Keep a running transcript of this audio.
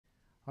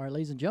All right,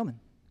 ladies and gentlemen,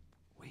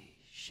 we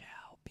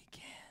shall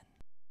begin.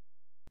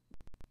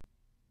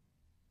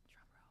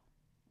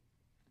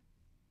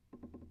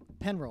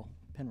 Pen roll.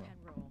 Pen roll. Pen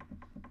roll.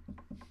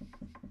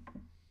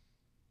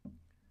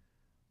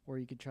 Or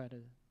you could try to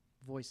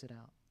voice it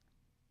out.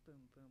 Boom,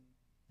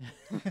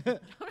 boom.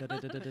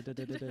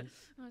 Da-da-da-da-da-da-da-da.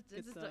 Oh,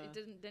 it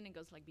didn't, then it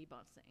goes like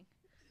beatboxing.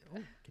 Oh,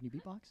 can you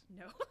beatbox?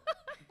 No.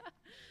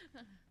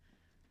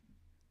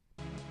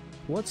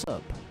 What's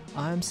up?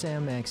 I'm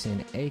Sam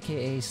Maxon,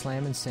 aka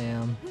Slammin'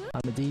 Sam.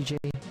 I'm a DJ,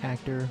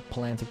 actor,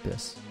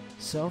 philanthropist,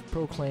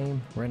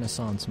 self-proclaimed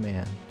Renaissance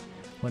man.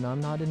 When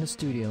I'm not in the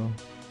studio,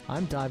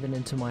 I'm diving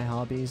into my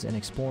hobbies and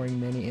exploring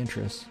many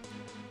interests.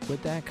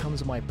 With that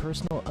comes my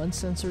personal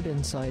uncensored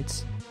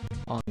insights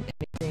on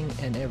anything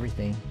and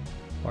everything.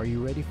 Are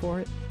you ready for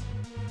it?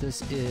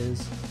 This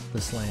is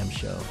The Slam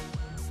Show.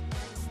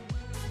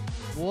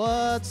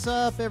 What's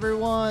up,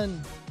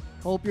 everyone?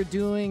 Hope you're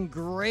doing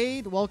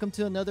great. Welcome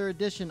to another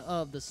edition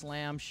of The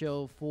Slam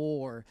Show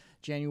for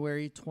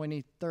January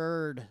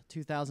 23rd,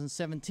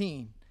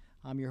 2017.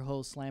 I'm your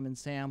host, Slammin'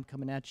 Sam,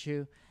 coming at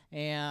you.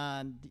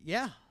 And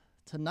yeah,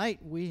 tonight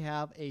we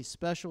have a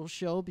special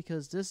show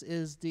because this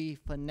is the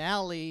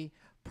finale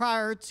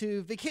prior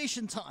to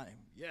vacation time.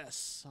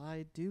 Yes,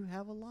 I do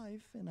have a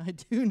life and I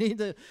do need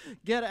to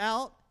get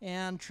out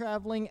and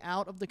traveling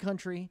out of the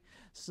country.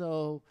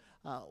 So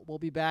we'll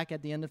be back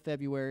at the end of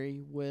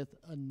February with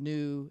a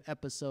new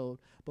episode.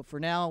 But for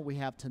now, we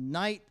have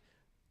tonight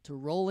to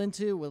roll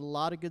into with a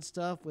lot of good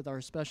stuff with our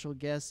special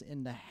guests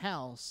in the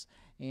house.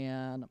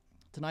 And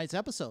tonight's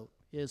episode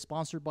is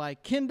sponsored by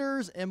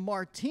Kinders and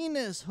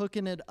Martinez,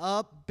 hooking it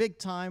up big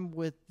time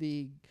with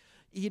the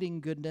eating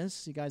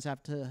goodness. You guys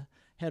have to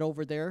head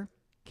over there.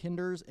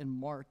 Kinders and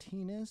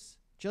Martinez.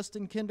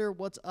 Justin Kinder,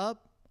 what's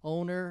up?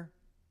 Owner,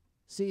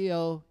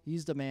 CEO,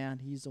 he's the man.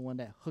 He's the one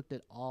that hooked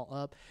it all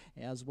up,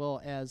 as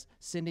well as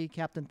Cindy,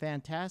 Captain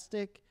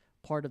Fantastic,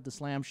 part of the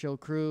Slam Show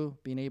crew,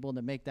 being able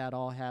to make that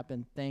all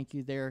happen. Thank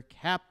you there,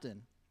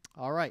 Captain.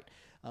 All right.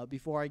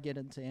 Before I get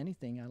into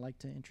anything, I'd like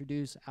to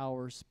introduce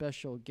our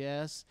special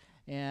guest.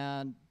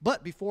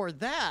 But before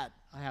that,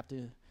 I have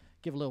to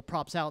give a little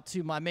props out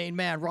to my main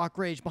man, Rock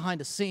Rage,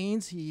 behind the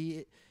scenes.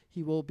 He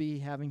will be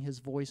having his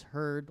voice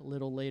heard a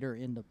little later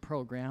in the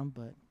program,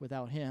 but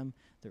without him,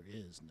 there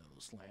is no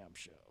Slam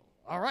Show.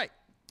 All right,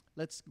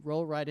 let's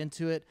roll right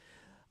into it.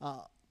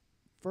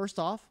 First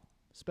off,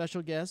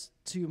 special guest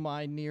to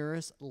my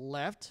nearest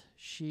left.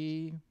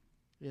 She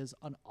is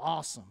an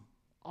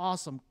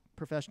awesome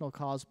professional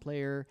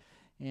cosplayer,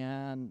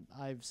 and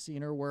I've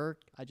seen her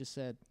work. I just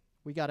said,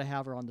 we got to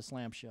have her on the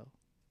Slam Show.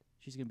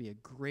 She's going to be a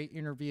great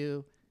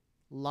interview,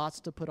 lots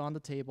to put on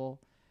the table.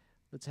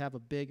 Let's have a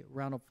big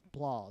round of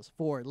applause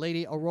for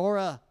Lady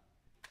Aurora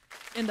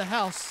in the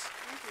house.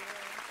 Thank you.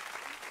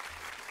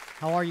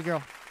 How are you,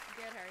 girl?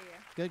 Good, how are you?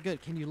 Good,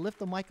 good. Can you lift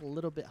the mic a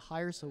little bit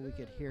higher so we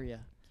could hear you?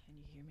 Can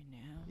you hear me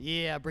now?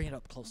 Yeah, bring it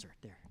up closer.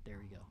 There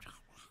we go.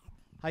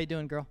 How you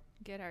doing, girl?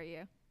 Good, how are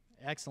you?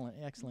 Excellent,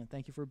 excellent.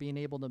 Thank you for being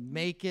able to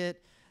make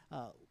it.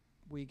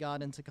 We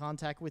got into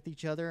contact with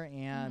each other,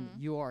 and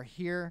you are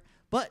here.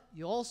 But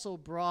you also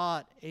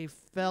brought a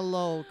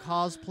fellow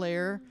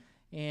cosplayer,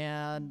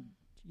 and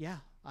yeah,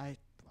 I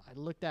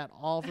looked at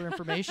all of her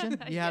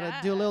information. You had to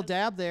do a little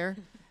dab there,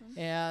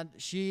 and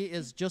she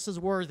is just as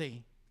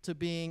worthy to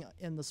being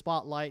in the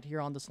spotlight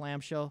here on the Slam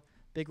Show.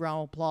 Big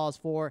round of applause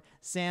for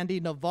Sandy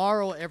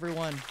Navarro,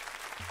 everyone.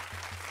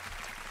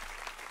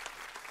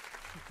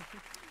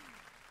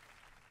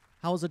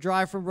 How was the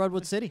drive from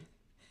Redwood City?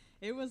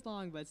 It was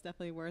long, but it's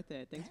definitely worth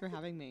it. Thanks for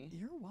having me.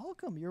 You're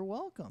welcome. You're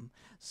welcome.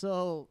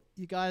 So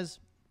you guys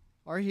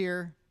are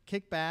here.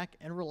 Kick back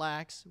and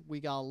relax. We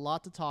got a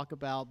lot to talk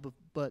about,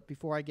 but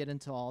before I get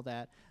into all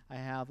that, I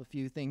have a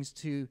few things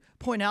to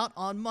point out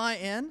on my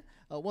end.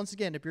 Once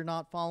again, if you're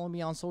not following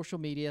me on social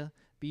media,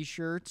 be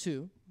sure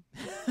to.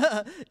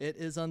 It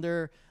is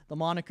under the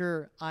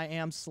moniker I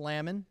Am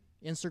Slammin',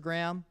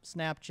 Instagram,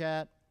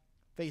 Snapchat,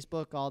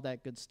 Facebook, all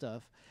that good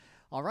stuff.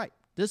 All right,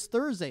 this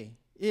Thursday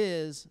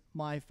is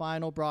my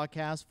final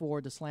broadcast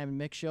for the Slam and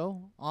Mix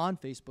Show on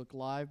Facebook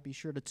Live. Be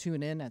sure to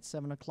tune in at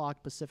 7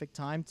 o'clock Pacific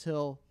time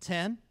till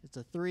 10. It's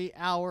a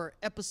 3-hour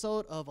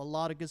episode of a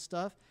lot of good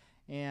stuff.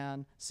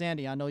 And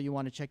Sandy, I know you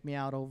want to check me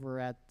out over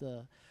at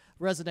the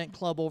Resident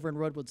Club over in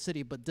Redwood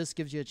City, but this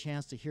gives you a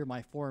chance to hear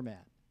my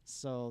format.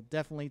 So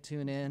definitely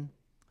tune in,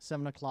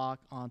 7 o'clock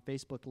on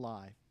Facebook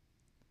Live.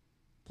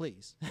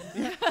 Please.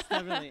 Yes,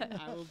 definitely.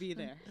 I will be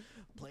there.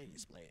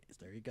 Please.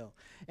 There you go.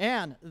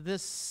 And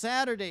this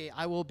Saturday,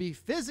 I will be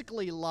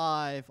physically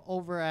live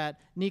over at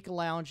Nika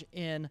Lounge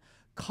in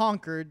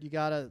Concord. You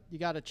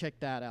gotta check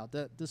that out.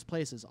 This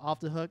place is off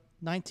the hook.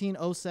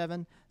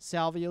 1907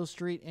 Salvio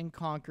Street in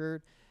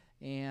Concord.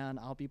 And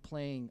I'll be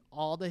playing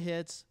all the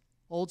hits,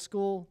 old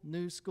school,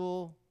 new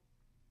school.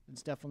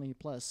 It's definitely a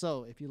plus.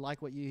 So if you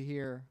like what you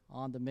hear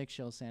on the Mix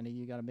Show, Sandy,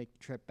 you got to make the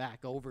trip back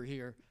over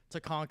here to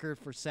Concord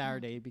for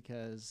Saturday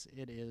because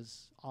it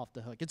is off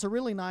the hook. It's a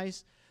really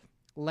nice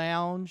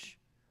lounge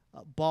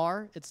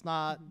bar. It's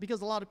not,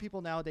 because a lot of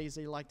people nowadays,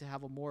 they like to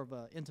have a more of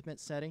an intimate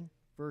setting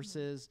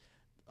versus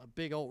a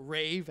big old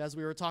rave, as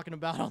we were talking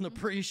about on the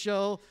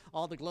pre-show,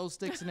 all the glow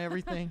sticks and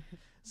everything.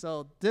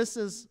 So this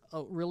is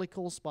a really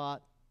cool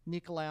spot.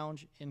 Nika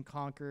Lounge in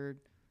Concord,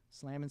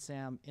 Slam and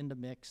Sam in the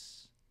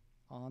mix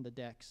on the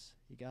decks.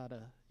 You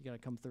gotta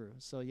come through.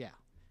 So yeah,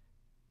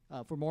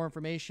 for more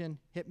information,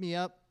 hit me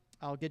up.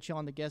 I'll get you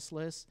on the guest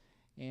list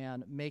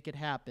and make it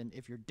happen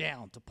if you're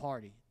down to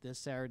party this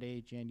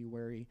Saturday,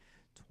 January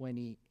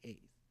 28th.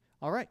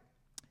 All right.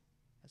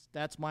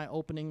 That's my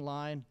opening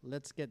line.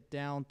 Let's get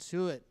down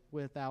to it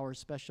with our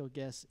special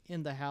guests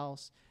in the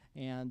house.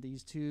 And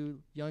these two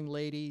young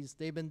ladies,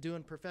 they've been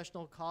doing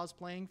professional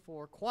cosplaying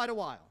for quite a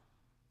while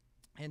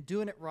and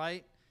doing it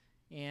right.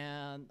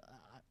 And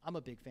I'm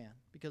a big fan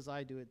because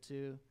I do it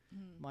too.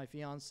 My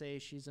fiance,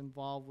 she's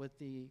involved with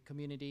the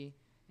community.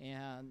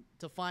 And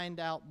to find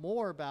out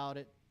more about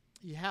it,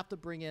 you have to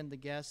bring in the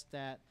guests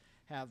that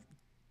have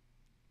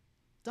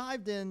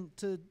dived in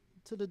to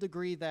the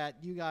degree that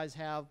you guys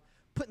have,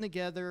 putting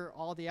together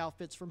all the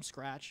outfits from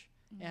scratch.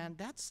 And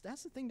that's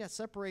the thing that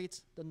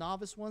separates the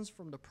novice ones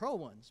from the pro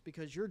ones,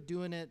 because you're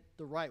doing it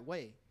the right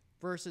way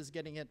versus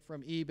getting it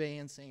from eBay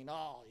and saying,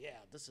 oh yeah,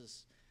 this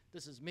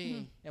is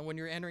me. And when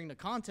you're entering the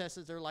contests,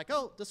 they're like,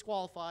 oh,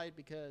 disqualified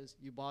because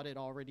you bought it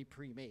already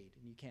pre-made,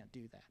 and you can't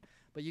do that.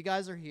 But you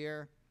guys are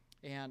here,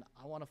 and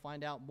I want to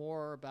find out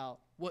more about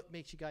what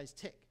makes you guys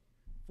tick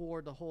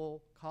for the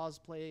whole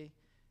cosplay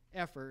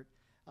effort.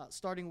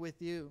 Starting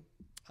with you,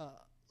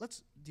 do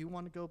you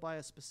want to go by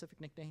a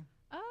specific nickname?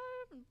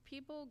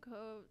 People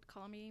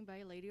call me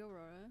by Lady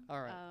Aurora. All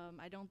right.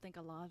 I don't think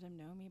a lot of them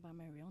know me by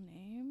my real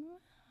name.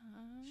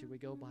 Should we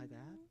go by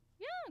that?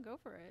 Yeah, go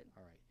for it.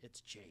 All right.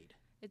 It's Jade.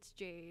 It's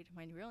Jade.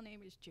 My real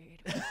name is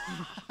Jade.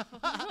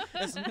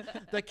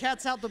 The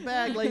cat's out the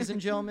bag, ladies and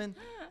gentlemen.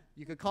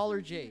 You could call her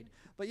Jade.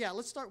 But yeah,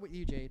 let's start with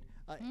you, Jade.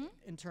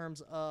 In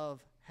terms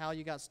of how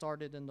you got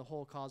started in the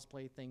whole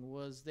cosplay thing,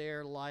 was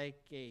there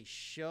like a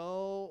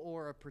show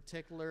or a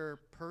particular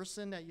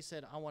person that you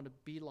said, I want to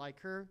be like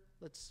her?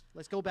 Let's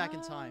go back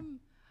in time.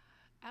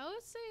 I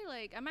would say,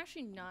 like, I'm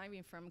actually not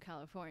even from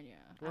California.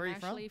 Where are you I'm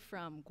from? actually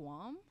from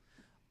Guam.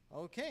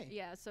 Okay.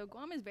 Yeah, so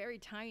Guam is very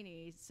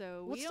tiny.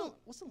 So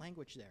What's the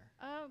language there?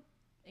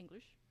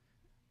 English.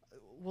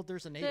 Well,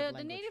 there's a native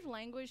language. The native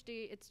language,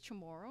 it's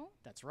Chamorro.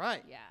 That's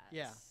right. Yeah.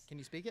 Yeah. Can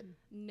you speak it?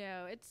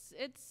 No, it's.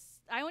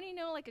 I only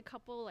know like a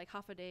couple, like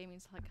half a day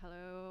means like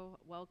hello,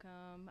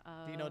 welcome.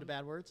 Do you know the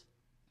bad words?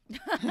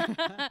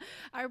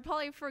 I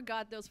probably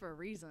forgot those for a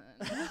reason.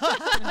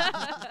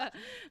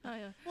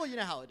 Well, you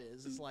know how it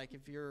is. It's like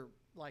if you're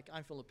like,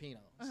 I'm Filipino,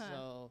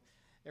 so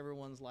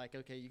everyone's like,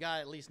 okay, you gotta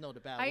at least know the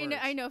bad words.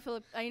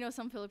 I know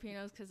some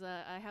Filipinos because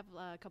I have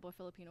a couple of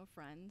Filipino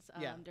friends.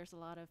 Yeah. There's a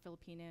lot of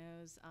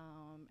Filipinos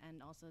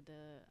and also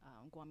the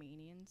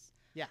Guamanians.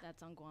 Yeah.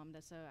 That's on Guam.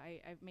 So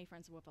I've made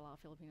friends with a lot of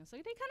Filipinos. So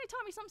they kind of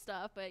taught me some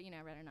stuff, but I'd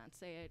rather not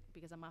say it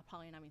because I'm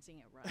probably not even saying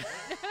it right.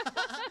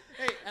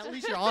 Hey, at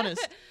least you're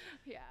honest.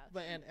 Yeah.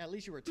 But and at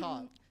least you were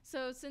taught.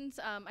 So since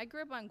I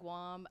grew up on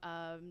Guam,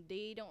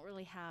 they don't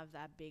really have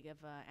that big of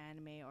an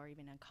anime or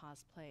even a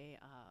cosplay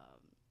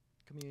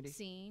Community.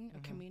 scene, a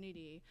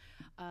community.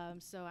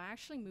 So I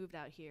actually moved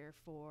out here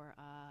for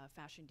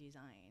fashion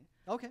design.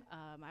 Okay.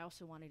 I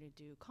also wanted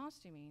to do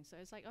costuming, so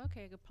it's like,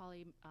 okay, I could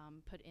probably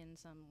put in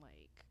some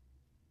like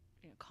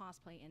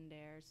cosplay in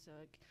there.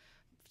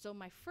 So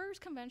my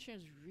first convention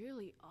is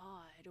really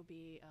odd. It'll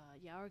be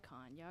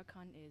YaoCon.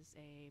 YaoCon is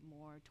a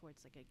more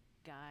towards like a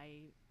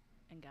guy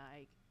and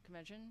guy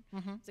convention.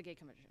 It's a gay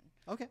convention.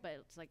 Okay. But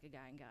it's like a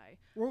guy and guy.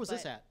 Where was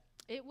this at?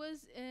 It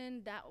was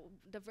in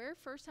the very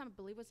first time, I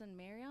believe, was in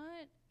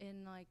Marriott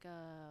in like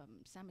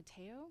San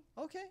Mateo.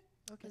 Okay.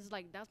 Okay. It's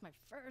like that's my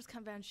first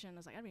convention. I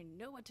was like, I didn't even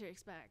know what to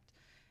expect,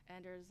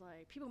 and there's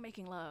like people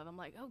making love. I'm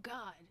like, oh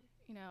god,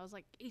 I was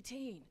like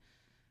 18.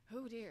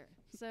 Oh dear.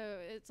 So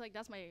it's like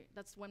that's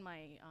when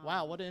my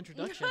wow, what an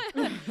introduction.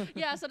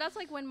 Yeah. So that's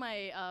like when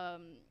my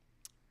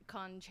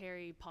con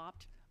cherry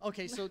popped.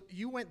 Okay, so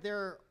you went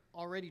there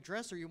already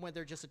dressed, or you went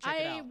there just to check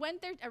it out? I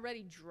went there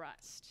already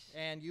dressed.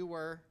 And you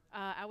were?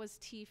 I was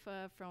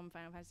Tifa from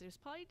Final Fantasy. It was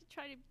probably to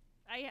try to.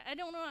 I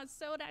don't know how to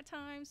sew that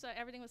time, so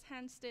everything was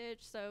hand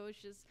stitched. So it's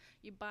just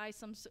you buy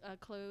some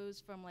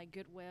clothes from like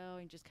Goodwill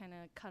and just kind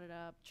of cut it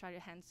up, try to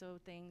hand sew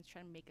things,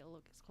 try to make it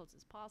look as close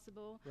as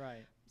possible.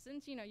 Right.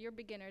 Since you're a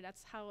beginner,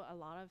 that's how a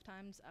lot of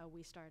times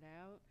we start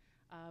out.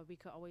 We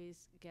could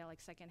always get like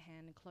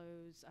secondhand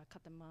clothes,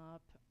 cut them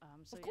up.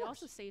 So it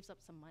also saves up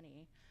some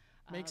money.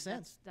 Makes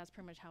sense. That's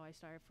pretty much how I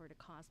started for the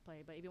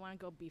cosplay. But if you want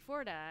to go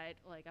before that,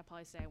 like I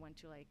probably say I went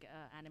to like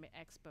Anime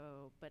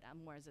Expo, but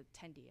I'm more as a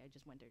attendee. I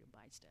just went there to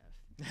buy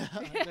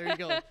stuff. There you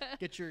go.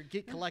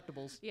 Get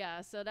collectibles.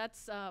 Yeah, so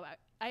that's I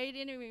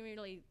didn't even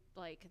really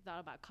like thought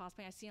about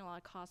cosplaying. I've seen a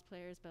lot of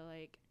cosplayers, but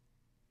like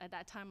at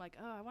that time, like,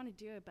 oh, I want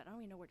to do it, but I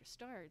don't even know where to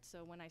start.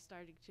 So when I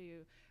started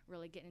to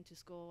really get into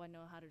school, I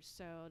know how to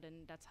sew, then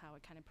that's how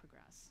it kind of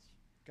progressed.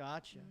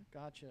 Gotcha.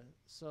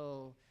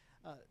 So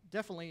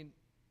definitely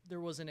there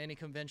wasn't any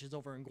conventions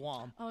over in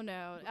Guam. Oh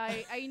no,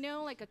 I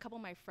know like a couple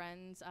of my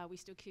friends, we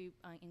still keep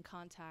in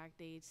contact.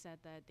 They said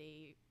that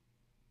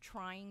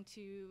trying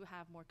to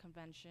have more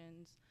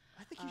conventions.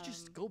 I think you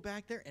just go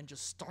back there and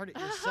just start it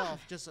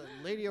yourself. Just a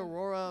Lady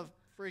Aurora,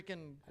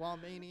 freaking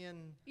Guamanian.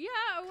 Yeah,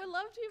 I would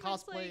love to. But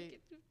it's Cosplay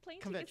like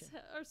plane convention.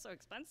 tickets are so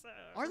expensive.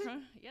 Are they?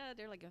 Yeah,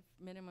 they're like a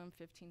minimum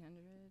 1,500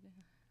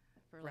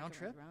 for like Round a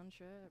trip? round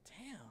trip.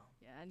 Damn.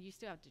 Yeah, and you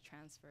still have to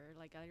transfer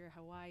like either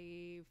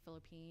Hawaii,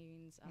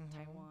 Philippines,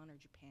 Taiwan, or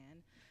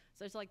Japan.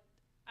 So it's like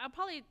I'll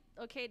probably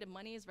the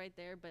money is right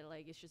there, but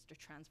like it's just the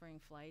transferring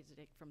flights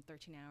like, from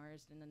 13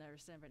 hours and another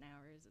 7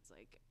 hours. It's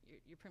like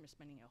you're pretty much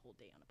spending a whole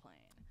day on a plane.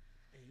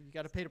 You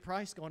got to pay the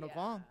price going to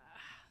Guam.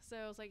 So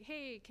I was like,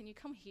 hey, can you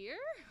come here?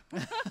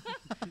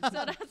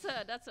 So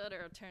that's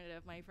another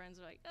alternative. My friends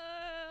are like,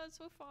 it's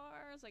so far.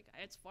 I was like,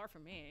 it's far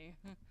from me.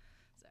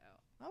 So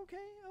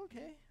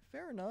Okay,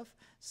 fair enough.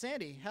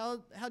 Sandy,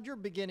 how'd your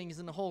beginnings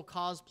in the whole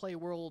cosplay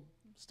world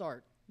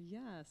start?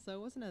 Yeah, so it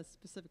wasn't a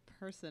specific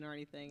person or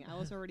anything. I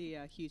was already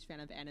a huge fan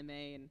of anime,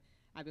 and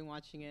I've been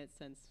watching it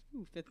since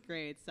 5th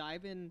grade. So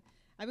I've been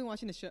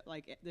watching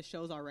the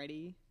shows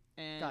already,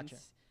 and Gotcha.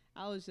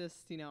 I was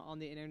just on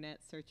the internet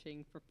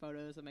searching for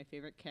photos of my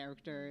favorite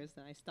characters,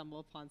 and I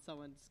stumbled upon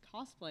someone's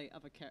cosplay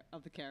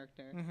of the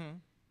character,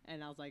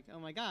 and I was like, oh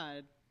my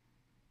god.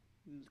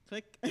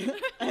 Click,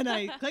 and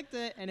I clicked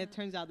it, and it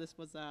turns out this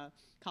was a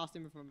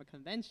costume from a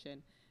convention.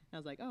 And I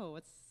was like, oh,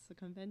 what's a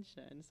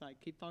convention? So I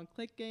keep on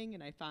clicking,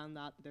 and I found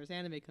out that there's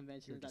anime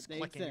conventions You're that just they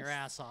clicking exist. your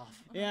ass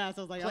off. Yeah,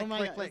 so I was like, Click, oh my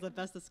click, god, click. it's the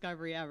best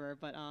discovery ever.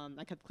 But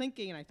I kept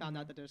clicking, and I found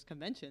out that there's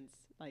conventions,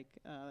 like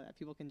that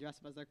people can dress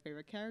up as their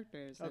favorite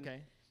characters. And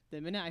Okay.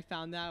 the minute I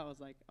found out, I was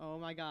like, oh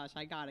my gosh,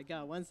 I gotta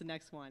go. When's the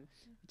next one?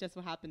 Just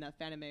what happened that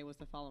Fanime was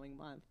the following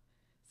month.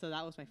 So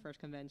that was my first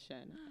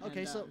convention.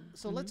 Okay, And,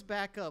 so let's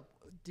back up.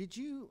 Did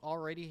you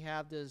already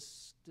have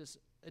this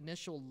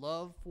initial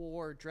love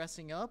for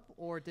dressing up,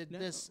 or did No.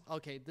 this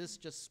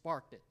just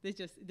sparked it?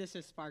 This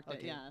just sparked it,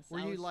 Okay. yes. Were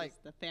I you was like-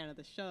 just a fan of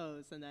the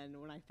shows, and then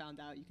when I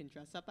found out you can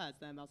dress up as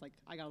them, I was like,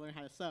 I gotta learn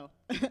how to sew.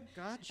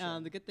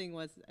 Gotcha. The good thing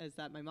is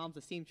that my mom's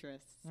a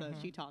seamstress, so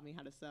she taught me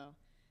how to sew.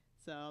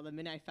 So the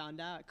minute I found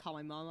out, I called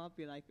my mom up,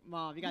 be like,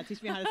 Mom, you gotta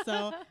teach me how to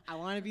sew. I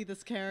want to be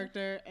this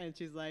character. And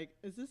she's like,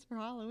 is this for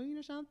Halloween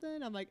or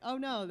something? I'm like, oh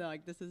no,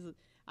 like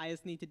I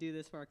just need to do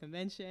this for a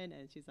convention.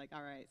 And she's like,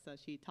 all right. So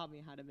she taught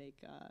me how to make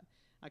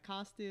a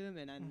costume,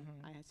 and then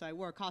I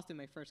wore a costume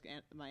my first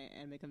my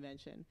anime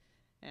convention,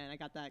 and I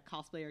got that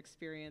cosplayer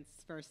experience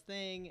first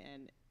thing.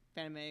 And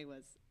Fanime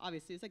was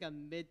obviously it's like a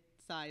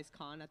mid-sized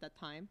con at that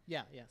time.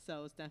 Yeah. So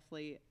it was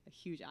definitely a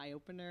huge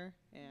eye-opener,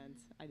 and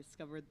I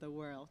discovered the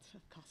world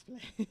of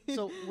cosplay.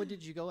 So what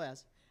did you go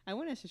as? I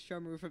went as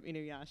Shishomaru from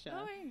Inuyasha.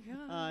 Oh my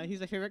god.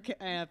 He's my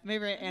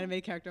favorite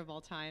anime character of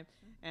all time.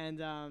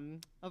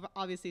 And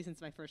obviously,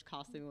 since my first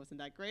costume wasn't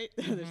that great,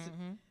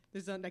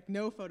 there's like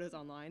no photos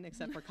online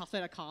except for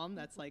cosplay.com.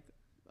 That's like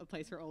a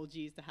place for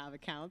OGs to have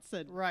accounts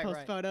and Right, post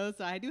right. photos.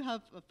 So I do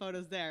have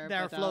photos there.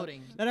 That are but,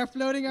 floating. That are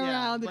floating Yeah,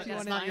 around. but If you it's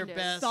want not your find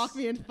it. best. stalk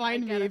me and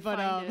find I me. gotta But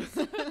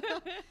find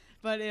it.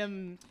 but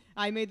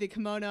I made the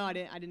kimono. I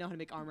didn't know how to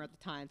make armor at the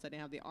time, so I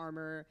didn't have the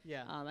armor.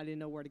 Yeah. I didn't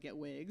know where to get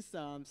wigs,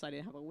 so I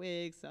didn't have a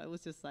wig. So it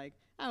was just like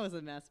I was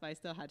a mess, but I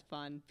still had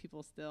fun.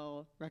 People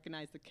still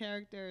recognized the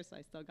character, so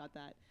I still got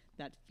that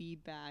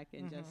feedback,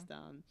 and just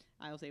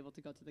I was able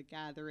to go to the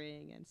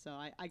gathering, and so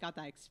I got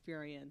that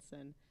experience,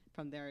 and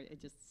from there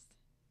it just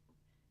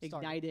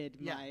ignited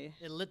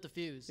It lit the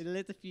fuse. it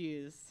lit the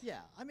fuse. Yeah,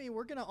 I mean,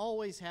 we're gonna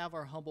always have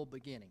our humble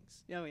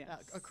beginnings. Oh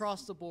yes.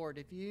 Across the board.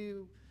 If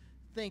you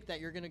think that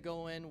you're gonna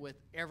go in with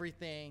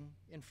everything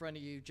in front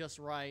of you just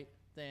right,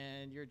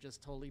 then you're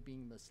just totally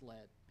being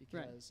misled,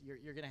 because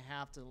you're gonna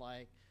have to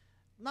like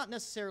not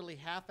necessarily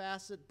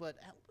half-ass it, but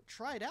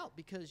try it out,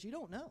 because you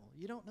don't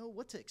know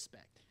what to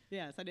expect.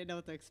 Yes, I didn't know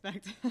what to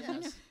expect.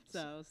 Yes.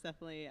 So it's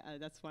definitely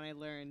that's when I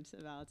learned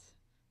about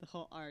the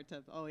whole art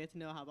of you have to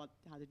know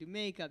how to do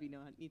makeup.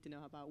 Need to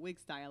know about wig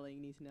styling.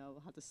 You need to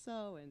know how to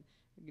sew and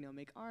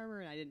make armor.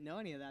 And I didn't know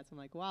any of that. So I'm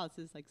like, wow,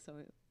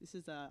 this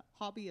is a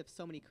hobby of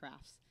so many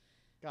crafts.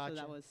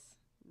 Gotcha.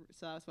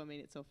 So that's what made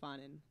it so fun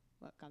and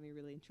what got me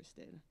really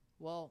interested.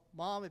 Well,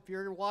 Mom, if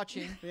you're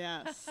watching,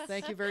 Yes.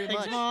 thank you very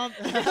Thanks, much. Mom.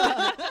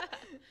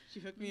 She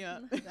hooked me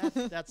up.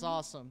 That's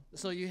awesome.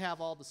 So you have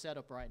all the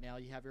setup right now.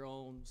 You have your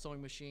own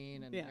sewing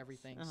machine and Yes,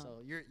 everything. uh-huh. So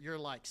you're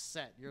like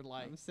set. You're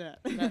like I'm set.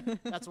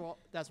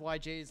 that's why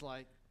Jay's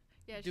like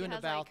Yeah, she doing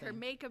has the bow like her thing.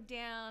 makeup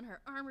down, her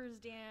armor's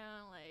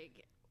down,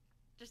 like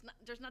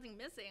there's nothing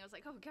missing. I was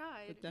like, oh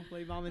god. But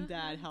definitely Mom and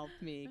Dad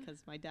helped me,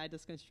 because my dad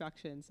does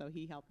construction, so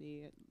he helped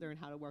me learn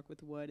how to work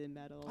with wood and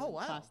metal Oh, and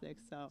wow.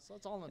 plastics. So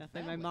it's all in the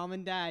definitely family. my mom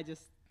and dad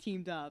just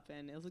teamed up,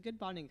 and it was a good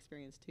bonding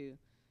experience too.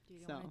 Do you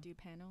so- want to do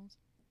panels?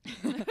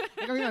 I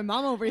got my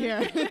mom over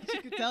here. She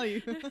could tell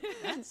you.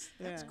 That's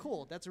Yeah.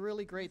 cool. That's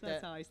really great. So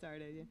that's how I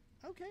started.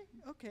 Yeah.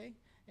 Okay.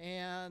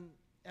 And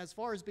as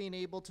far as being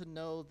able to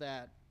know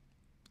that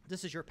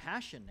this is your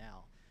passion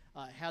now,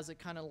 has it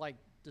kind of like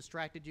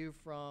distracted you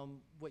from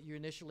what you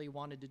initially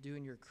wanted to do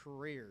in your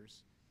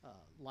careers?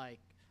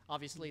 Like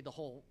obviously the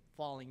whole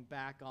falling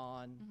back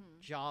on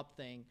job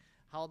thing.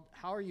 How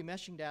are you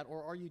meshing that,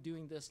 or are you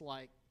doing this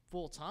like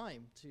full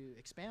time to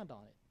expand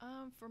on it?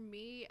 For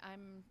me,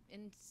 I'm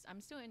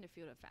still in the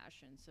field of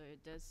fashion, so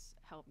it does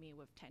help me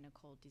with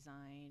technical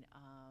design,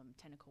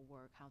 technical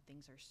work, how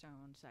things are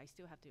sewn. So I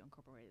still have to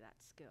incorporate that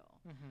skill.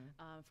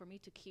 For me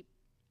to keep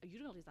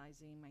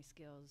utilizing my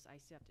skills, I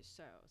still have to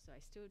sew. So I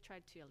still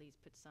try to at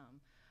least put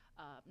some.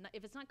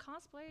 If it's not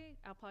cosplay,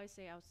 I'll probably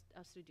say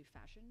I'll still do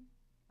fashion.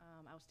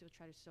 I'll still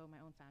try to sew my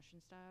own fashion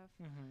stuff.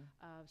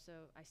 So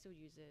I still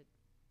use it.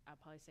 I'll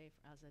probably say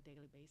as a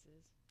daily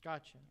basis.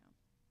 Gotcha.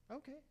 Yeah.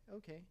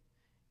 Okay.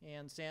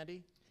 And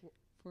Sandy?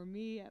 For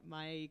me,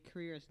 my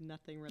career is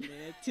nothing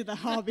related to the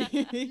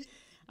hobby.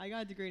 I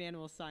got a degree in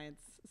animal science,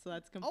 so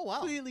that's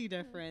completely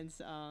different.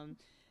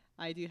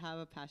 I do have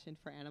a passion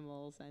for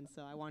animals, and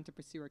so I wanted to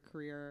pursue a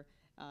career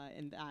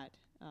in that,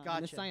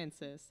 in the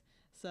sciences.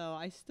 So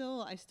I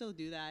still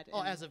do that.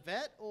 Oh, as a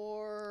vet,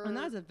 or? I'm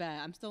not as a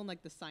vet. I'm still in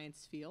like the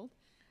science field.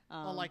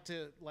 I like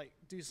to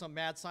do some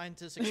mad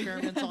scientist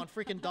experiments on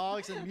freaking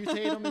dogs and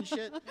mutate them and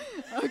shit.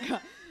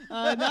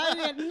 Oh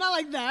god, not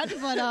like that.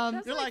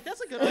 But you're like,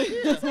 that's a good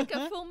idea. It's like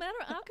a Full Metal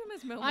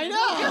Alchemist moment. I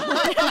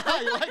know.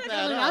 You like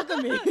that?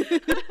 Alchemy.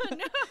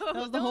 No, that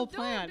was the whole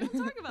plan. Don't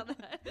talk about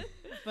that.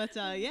 But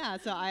yeah,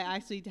 so I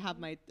actually have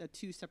my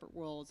two separate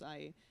worlds.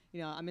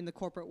 I'm in the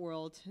corporate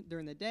world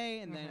during the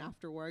day, and then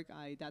after work,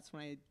 that's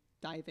when I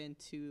dive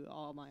into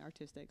all my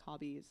artistic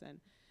hobbies. And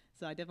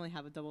so I definitely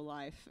have a double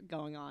life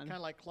going on. Kind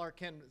of like Clark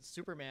Kent and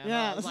Superman.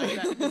 Yeah.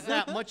 Is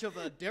that much of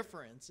a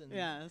difference? And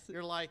yes.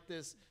 You're like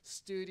this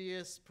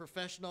studious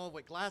professional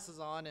with glasses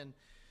on, and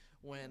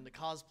when the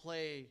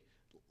cosplay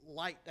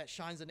light that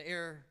shines in the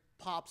air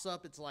pops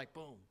up, it's like,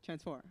 boom.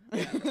 Transform. I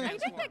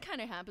think that kind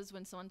of happens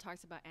when someone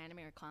talks about anime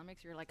or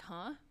comics. You're like,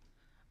 huh?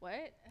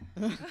 What?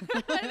 I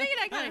think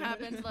that kind of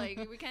happens.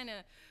 Like, we kind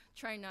of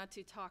try not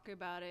to talk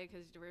about it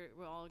because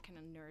we're all kind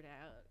of nerd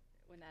out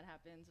when that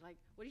happens. Like,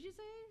 what did you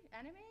say?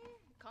 Anime?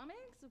 Comics?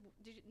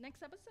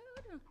 Next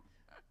episode?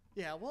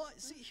 Yeah, well,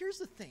 see, here's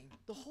the thing.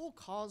 The whole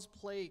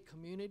cosplay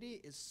community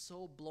is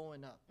so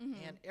blowing up.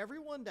 And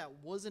everyone that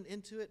wasn't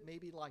into it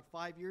maybe like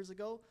 5 years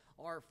ago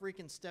are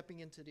freaking stepping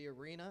into the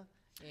arena.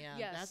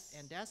 And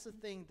that's the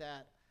thing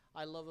that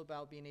I love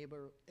about being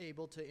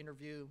able to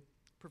interview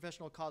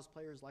professional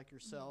cosplayers like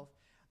yourself.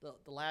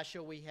 The last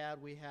show we had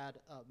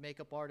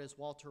makeup artist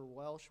Walter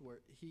Welsh, where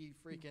he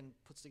freaking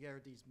puts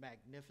together these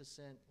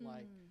magnificent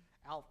like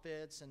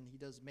outfits, and he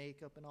does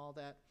makeup and all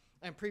that.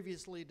 And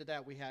previously to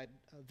that, we had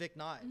Vic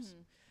Knives,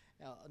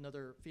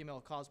 another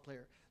female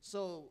cosplayer.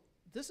 So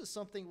this is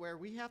something where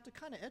we have to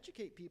kind of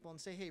educate people and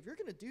say, hey, if you're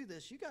going to do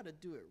this, you got to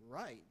do it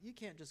right. You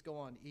can't just go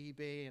on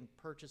eBay and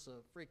purchase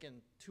a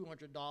freaking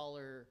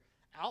 $200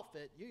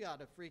 outfit. You got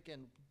to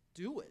freaking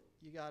do it.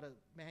 You got to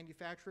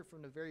manufacture it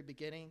from the very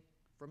beginning,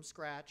 from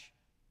scratch,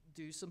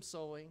 do some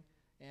sewing,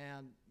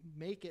 and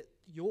make it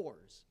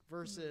yours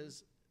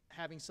versus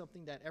having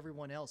something that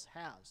everyone else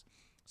has.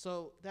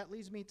 So that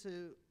leads me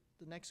to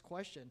the next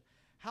question.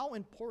 How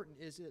important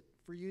is it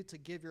for you to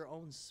give your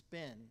own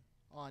spin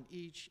on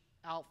each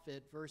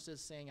outfit versus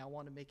saying I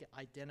want to make it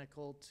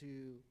identical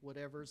to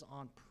whatever's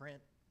on print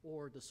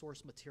or the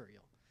source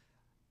material?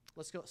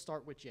 Let's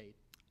start with Jade.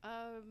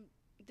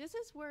 This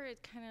is where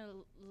it's kind of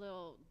a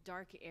little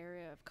dark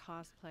area of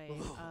cosplay.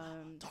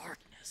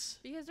 Darkness.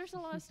 Because there's a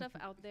lot of stuff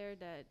out there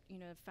that,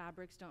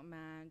 fabrics don't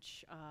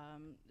match.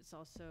 It's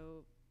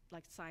also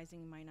like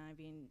sizing might not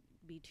even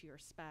be to your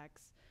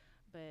specs.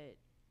 But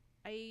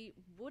I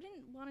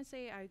wouldn't want to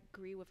say I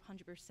agree with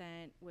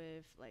 100%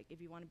 with, like,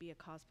 if you want to be a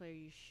cosplayer,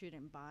 you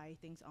shouldn't buy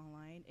things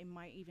online. It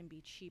might even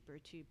be cheaper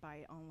to buy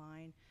it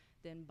online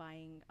than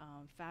buying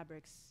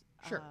fabrics.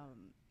 Sure.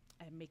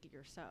 And make it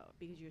yourself,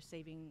 because you're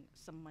saving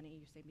some money,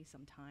 you're saving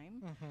some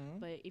time.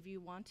 But if you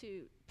want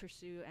to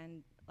pursue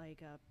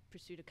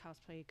the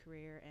cosplay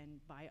career and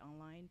buy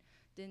online,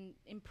 then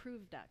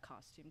improve that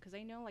costume. Because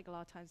I know, like, a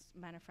lot of times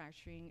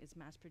manufacturing is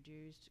mass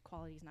produced,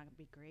 quality is not going to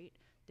be great.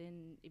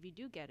 Then if you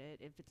do get it,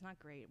 if it's not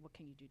great, what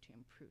can you do to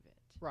improve it?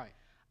 Right.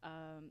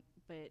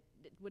 But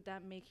would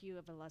that make you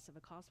less of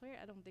a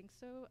cosplayer? I don't think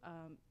so.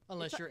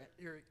 Unless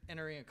you're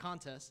entering a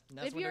contest, and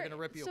that's when they're going to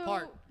rip you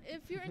apart.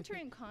 If you're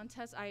entering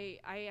contests, I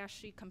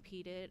actually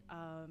competed.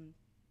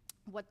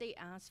 What they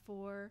ask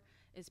for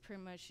is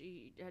pretty much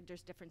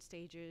there's different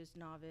stages: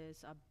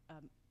 novice,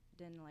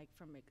 then like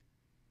from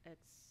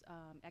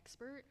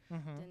expert,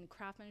 then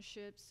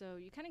craftsmanship. So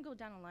you kind of go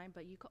down the line,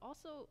 but you could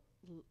also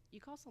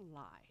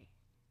lie.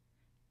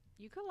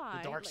 You could lie.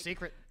 The dark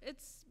secret.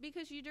 It's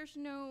because there's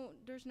no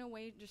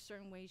way, there's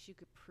certain ways you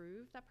could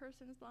prove that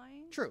person's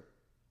lying. True.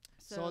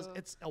 So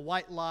it's a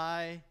white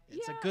lie.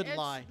 It's a good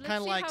lie,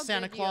 kind of like how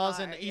Santa good Claus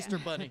you and are, the Easter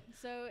Bunny.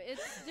 So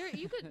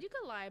you could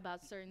lie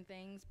about certain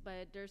things,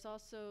 but there's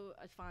also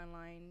a fine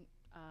line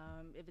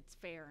if it's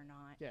fair or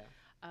not.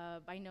 Yeah.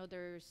 I know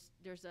there's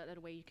a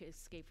way you could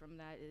escape from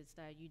that, is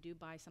that you do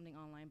buy something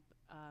online,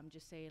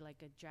 just say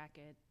like a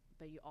jacket,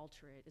 but you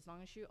alter it. As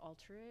long as you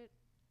alter it,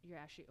 you're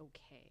actually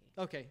okay.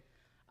 Okay.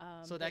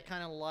 So that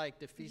kind of like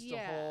defeats the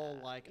whole,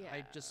 like,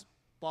 I just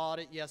bought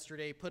it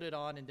yesterday, put it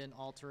on, and then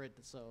alter it.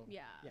 So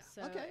Yeah.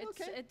 So okay,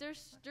 okay.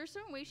 There's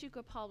certain ways you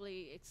could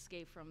probably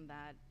escape from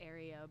that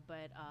area,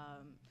 but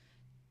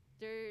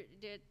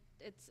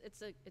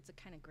it's a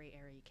kind of gray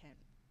area. You can't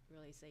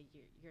really say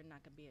you're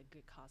not gonna be a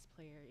good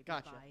cosplayer if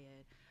Gotcha. you buy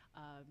it,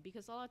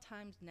 because a lot of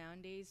times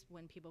nowadays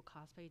when people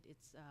cosplay,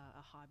 it's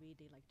a hobby.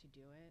 They like to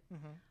do it.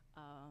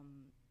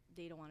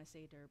 They don't want to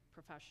say they're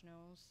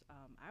professionals.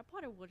 I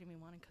probably wouldn't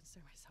even want to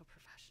consider myself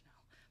professional.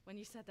 When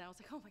you said that, I was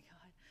like, oh my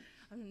god,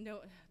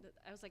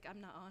 I was like, I'm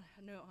not on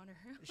no honor.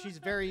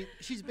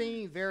 She's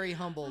being very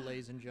humble,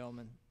 ladies and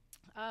gentlemen.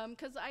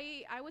 Because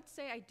I would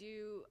say I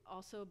do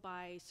also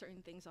buy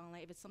certain things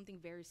online. If it's something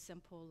very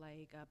simple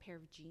like a pair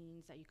of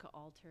jeans that you could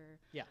alter,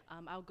 Yeah.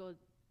 I'll go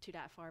to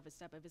that far of a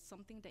step. If it's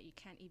something that you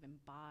can't even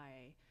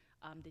buy,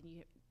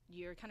 then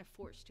you're kind of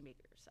forced to make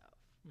it yourself.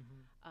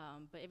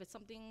 But if it's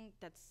something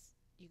that's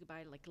you could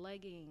buy like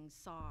leggings,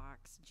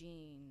 socks,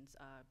 jeans,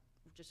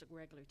 just a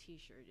regular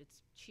T-shirt,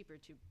 it's cheaper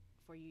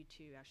for you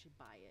to actually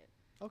buy it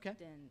Okay.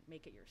 than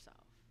make it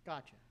yourself.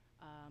 Gotcha.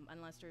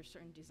 Unless there's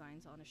certain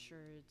designs on the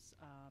shirts,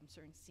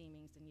 certain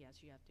seamings, then yes,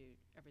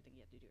 everything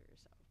you have to do it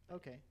yourself. But,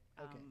 Okay.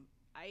 Okay.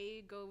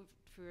 I go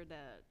for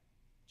the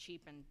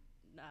cheap and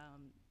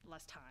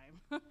less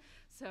time.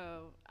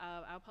 So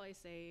I'll probably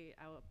say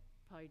I will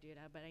probably do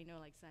that. But I know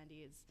like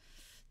Sandy is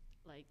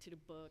like to the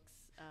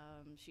books.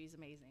 She's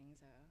amazing.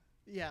 So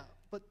Yeah,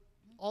 but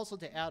also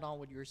to add on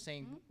what you were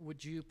saying,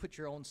 would you put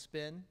your own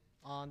spin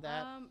on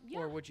that, yeah.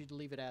 or would you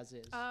leave it as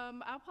is?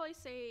 I'll probably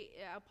say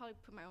I'll probably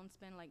put my own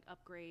spin, like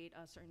upgrade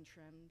certain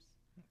trims,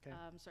 Okay.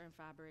 certain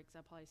fabrics.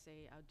 I'll probably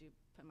say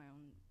put my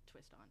own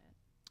twist on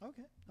it.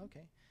 Okay.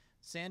 Okay.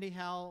 Sandy,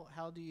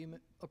 how do you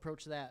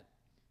approach that?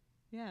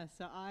 Yeah,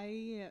 so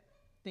I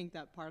think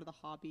that part of the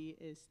hobby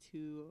is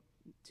to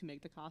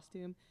make the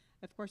costume.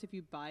 Of course, if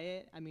you buy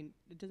it, I mean,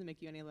 it doesn't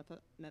make you any less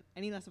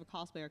of a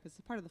cosplayer, because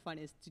part of the fun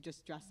is to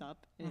just dress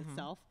up in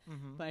itself.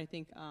 But I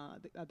think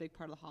a big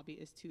part of the hobby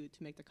is to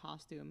make the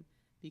costume,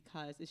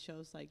 because it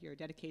shows like your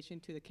dedication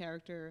to the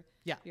character,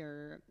 Yeah.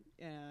 your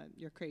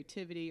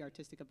creativity,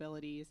 artistic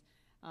abilities.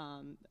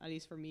 At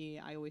least for me,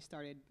 I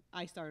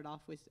started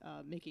off with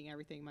making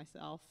everything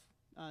myself.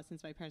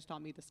 Since my parents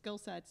taught me the skill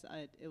sets,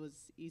 it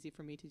was easy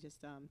for me to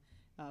just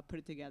put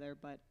it together.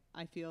 But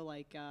I feel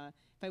like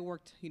if I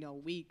worked,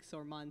 weeks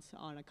or months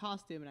on a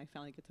costume and I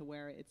finally get to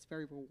wear it, it's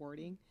very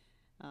rewarding,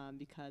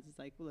 because it's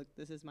like, look,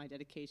 this is my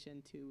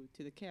dedication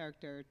to the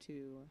character,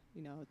 to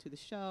the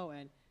show.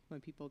 And when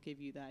people give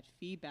you that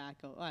feedback,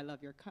 oh, I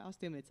love your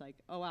costume, it's like,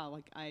 oh wow,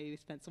 like I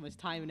spent so much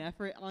time and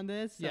effort on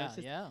this.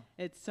 So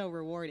it's so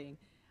rewarding.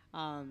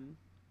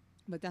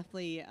 But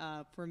definitely,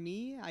 for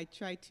me, I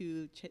try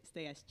to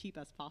stay as cheap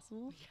as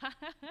possible.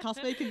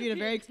 Cosplay can be a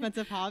very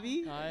expensive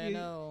hobby. I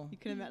know. You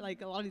can imagine,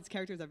 like, a lot of these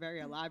characters are very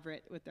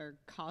elaborate with their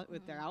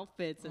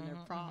outfits and their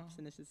props,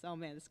 and it's just, oh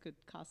man, this could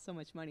cost so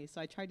much money.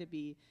 So I try to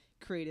be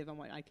creative on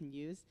what I can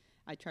use.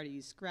 I try to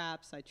use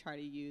scraps. I try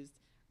to use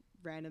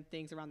random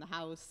things around the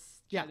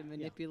house. Try to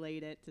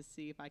manipulate it to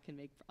see if I can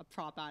make a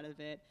prop out of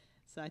it.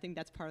 So I think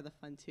that's part of the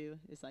fun too.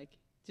 Is like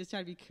just try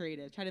to be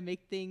creative. Try to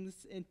make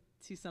things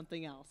into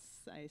something else.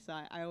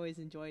 I always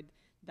enjoyed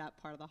that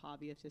part of the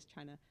hobby of just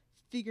trying to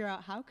figure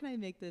out how can I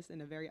make this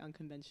in a very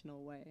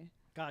unconventional way.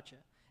 Gotcha.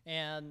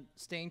 And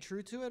staying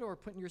true to it or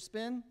putting your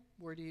spin,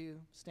 where do you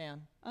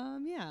stand?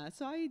 Yeah,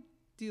 so I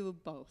do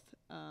both.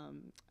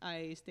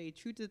 I stay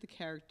true to the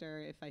character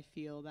if I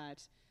feel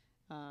that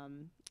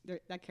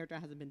that character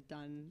hasn't been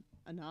done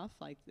enough.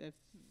 Like if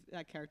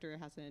that character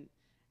hasn't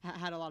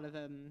had a lot of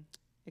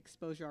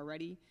exposure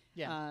already.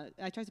 Yeah.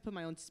 I try to put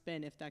my own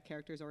spin if that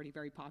character is already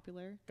very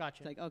popular. Gotcha.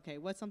 It's like, okay,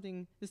 what's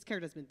something, this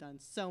character has been done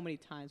so many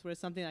times. What is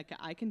something that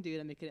I can do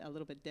to make it a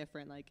little bit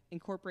different? Like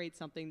incorporate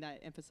something that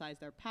emphasize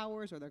their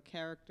powers or their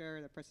character,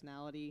 their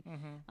personality.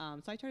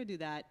 So I try to do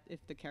that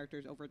if the character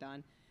is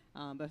overdone.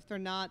 But if they're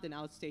not, then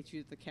I would stay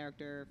true to the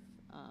character.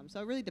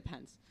 So it really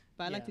depends.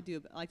 But I like to do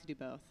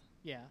both.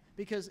 Yeah,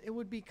 because it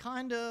would be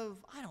kind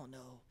of, I don't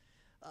know,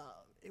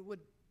 it would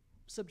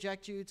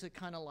subject you to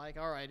kind of like,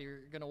 all right,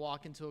 you're going to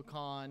walk into a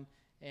con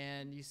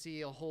and you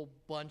see a whole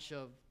bunch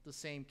of the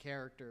same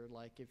character.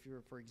 Like if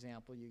you're, for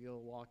example, you go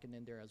walking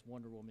in there as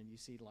Wonder Woman, you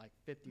see like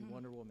 50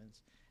 Wonder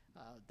Womans.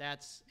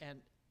 And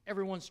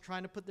everyone's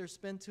trying to put their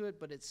spin to it,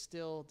 but it's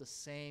still the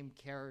same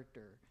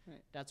character. Right.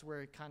 That's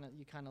where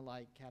you kind of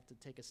like have to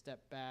take a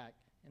step back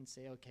and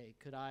say, okay,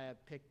 could I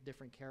have picked a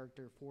different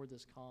character for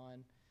this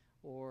con,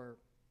 or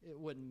it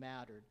wouldn't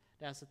matter.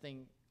 That's the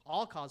thing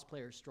all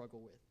cosplayers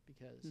struggle with,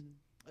 because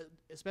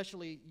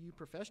especially you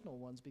professional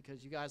ones,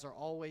 because you guys are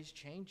always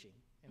changing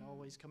and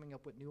always coming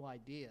up with new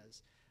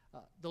ideas.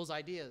 Those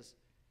ideas,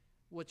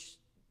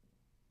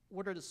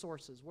 what are the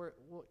sources? What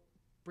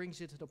brings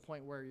you to the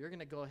point where you're going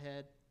to go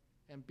ahead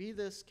and be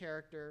this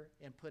character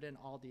and put in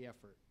all the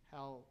effort?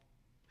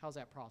 How's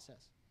that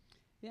process?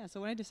 Yeah,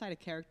 so when I decide a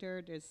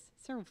character, there's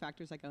several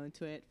factors that go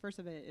into it. First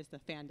of it is the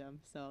fandom.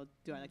 So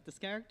do I like this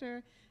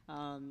character?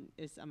 Am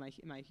I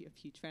a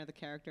huge fan of the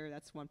character?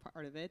 That's one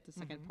part of it. The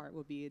second part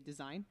will be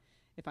design.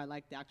 if I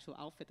like the actual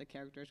outfit the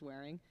character is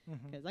wearing.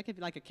 Because I could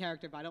like a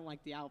character, but I don't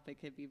like the outfit.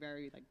 It could be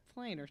very like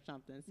plain or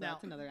something. So Now-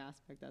 that's another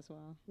aspect as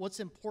well. What's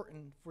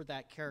important for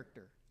that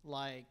character?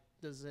 Like,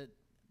 does it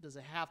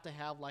have to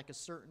have like a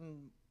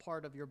certain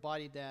part of your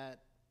body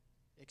that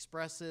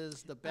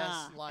expresses the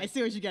best? Like, I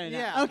see what you're getting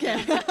Yeah. at.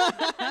 Okay.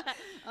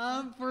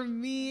 For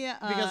me,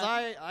 because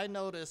I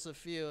notice a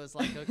few. It's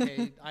like,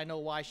 okay, I know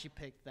why she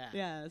picked that.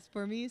 yes,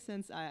 for me,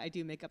 since I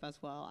do makeup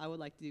as well, I would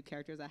like to do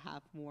characters that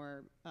have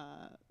more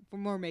for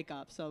more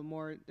makeup. So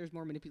there's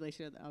more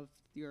manipulation of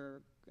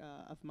your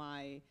of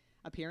my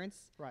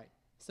appearance. Right.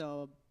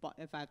 So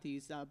if I have to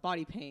use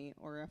body paint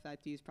or if I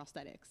have to use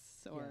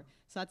prosthetics, Yeah.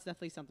 so that's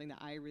definitely something that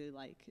I really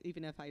like.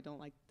 Even if I don't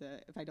like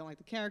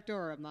the character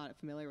or I'm not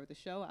familiar with the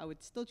show, I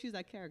would still choose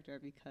that character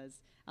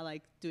because I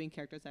like doing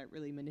characters that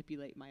really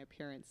manipulate my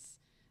appearance.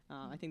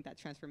 I think that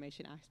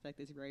transformation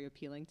aspect is very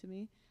appealing to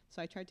me. So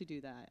I tried to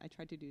do that. I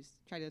tried to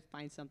try to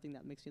find something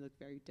that makes me look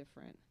very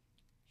different.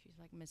 She's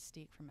like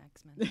Mystique from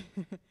X-Men.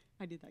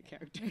 I did that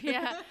character.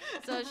 Yeah.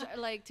 So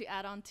like to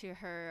add on to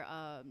her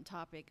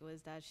topic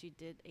was that she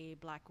did a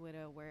Black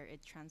Widow where it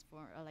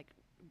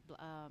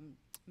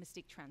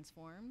Mystique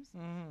transforms.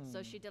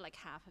 So she did like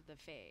half of the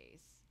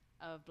face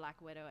of Black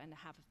Widow and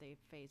half of the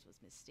face was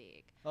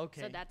Mystique.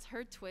 Okay. So that's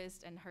her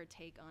twist and her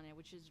take on it,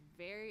 which is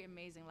very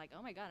amazing. Like,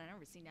 oh my God, I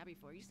never seen that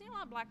before. You've seen a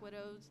lot of Black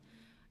Widows.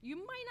 You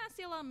might not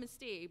see a lot of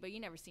Mystique, but you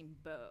never seen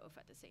both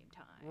at the same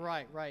time.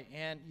 Right, right.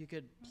 And you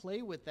could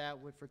play with that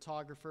with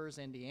photographers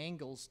and the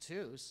angles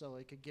too, so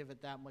it could give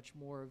it that much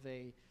more of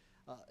a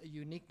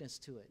uniqueness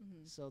to it.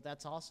 So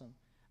that's awesome.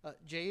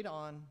 Jade,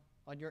 on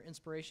your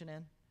inspiration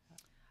end?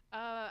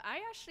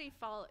 I actually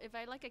follow, if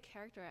I like a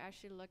character, I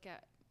actually look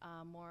at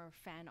more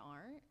fan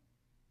art.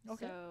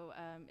 Okay. So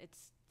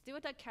it's still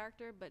with that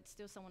character, but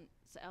still someone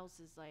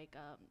else's like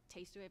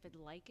taste to it if they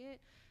like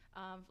it.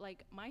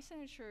 Like my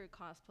signature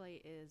cosplay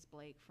is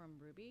Blake from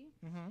Ruby,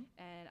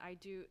 and I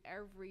do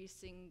every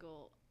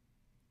single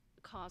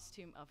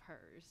costume of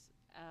hers.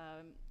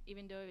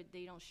 Even though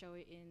they don't show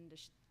it in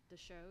the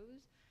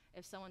shows,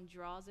 if someone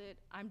draws it,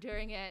 I'm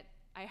doing it.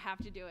 I have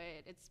to do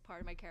it. It's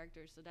part of my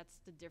character. So that's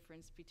the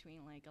difference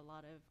between like a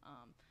lot of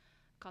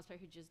cosplay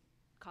who just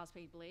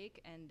cosplay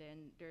Blake, and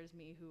then there's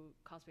me who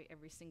cosplay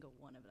every single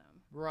one of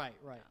them. Right,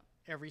 right.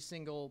 Every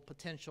single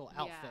potential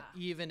outfit,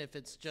 even if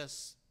it's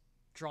just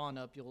drawn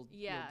up, you'll do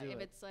if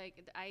it. it's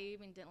like I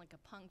even did like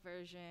a punk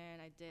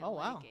version. I did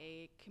wow.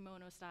 a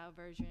kimono style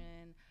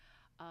version.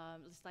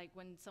 It's like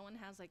when someone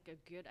has like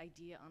a good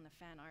idea on the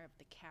fan art of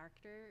the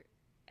character,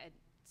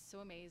 it's so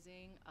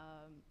amazing.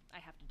 I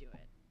have to do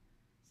it.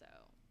 So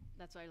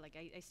that's why like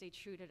I stay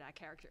true to that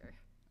character.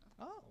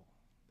 Oh,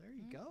 there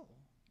you go.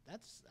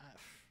 That's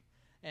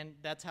and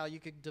that's how you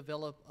could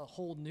develop a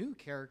whole new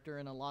character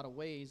in a lot of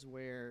ways,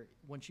 where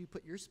once you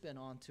put your spin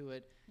onto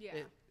it,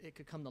 it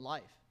could come to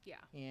life. Yeah.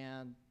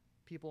 And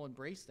people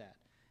embrace that.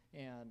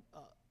 And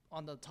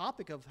on the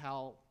topic of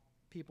how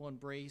people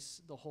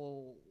embrace the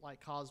whole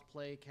like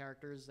cosplay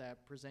characters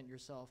that present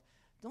yourself,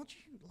 don't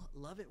you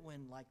love it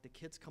when like the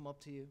kids come up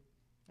to you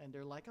and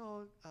they're like,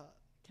 oh,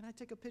 can I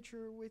take a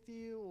picture with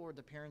you? Or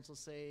the parents will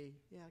say,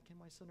 yeah, can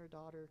my son or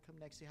daughter come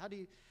next to you? How do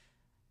you,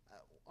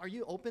 are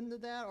you open to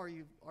that? Are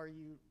you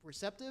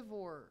receptive,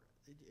 or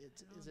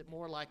is it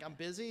more like I'm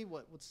busy?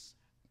 What's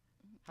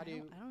how do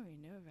you? I don't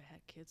even know if I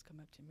had kids come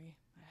up to me.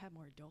 I had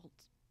more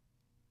adults.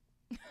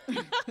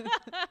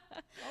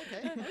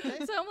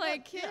 Okay. So I'm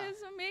like,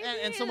 kids, maybe.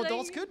 And some like,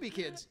 adults could be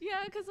kids.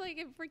 Yeah, because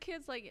like for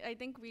kids, like I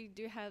think we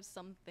do have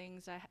some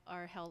things that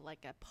are held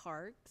like at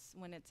parks.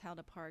 When it's held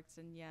at parks,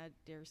 and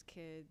there's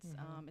kids,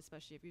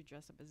 especially if you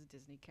dress up as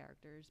Disney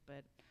characters.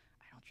 But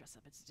I don't dress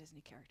up as a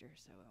Disney character,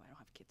 so I don't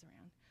have kids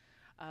around.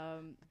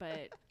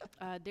 But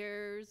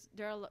there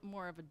are a lot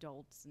more of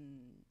adults and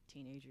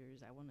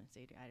teenagers. I want to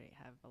say I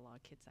have a lot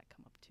of kids that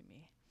come up to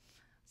me,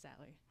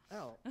 sadly.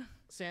 Oh,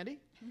 Sandy?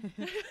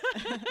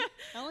 I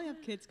only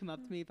have kids come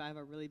up to me if I have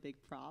a really big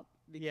prop,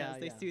 because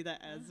they see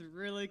that as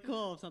really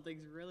cool if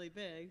something's really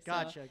big.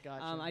 Gotcha.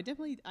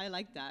 I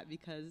like that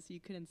because you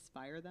can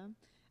inspire them.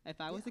 If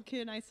I was a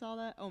kid and I saw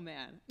that, oh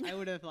man, I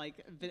would have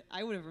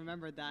I would have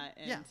remembered that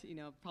and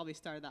probably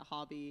started that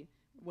hobby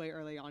way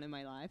early on in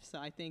my life. So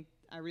I think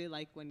I really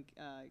like when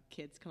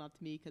kids come up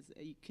to me, because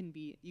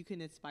you can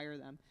inspire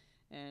them,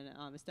 and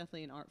it's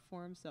definitely an art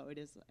form. So it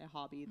is a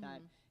hobby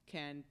that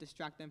can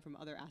distract them from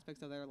other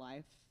aspects of their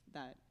life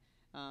that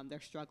they're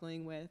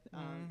struggling with.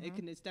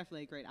 It's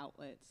definitely a great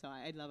outlet. So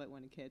I love it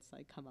when kids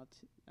like come up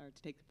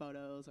to take the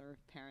photos, or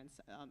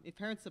if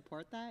parents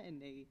support that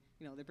and they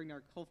bring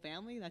their whole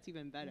family, that's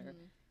even better.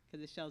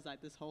 Because it shows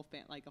that this whole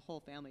a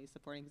whole family is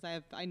supporting.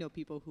 Because I know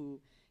people who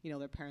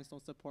their parents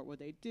don't support what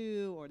they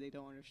do, or they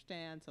don't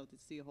understand. So to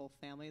see a whole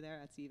family there,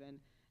 that's even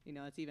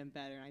it's even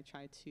better. And I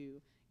try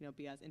to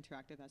be as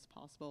interactive as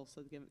possible,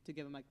 so to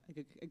give them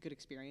a good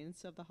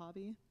experience of the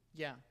hobby.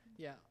 Yeah.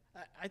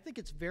 I think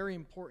it's very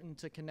important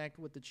to connect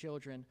with the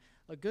children.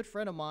 A good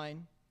friend of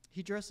mine,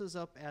 he dresses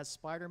up as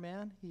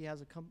Spider-Man. He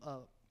has a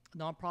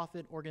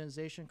nonprofit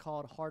organization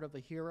called Heart of a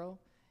Hero,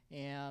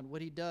 and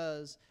what he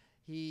does,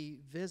 he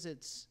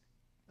visits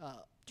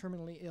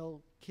terminally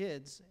ill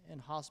kids in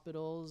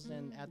hospitals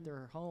and at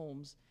their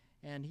homes,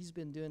 and he's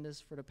been doing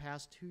this for the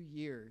past 2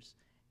 years,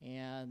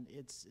 and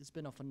it's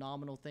been a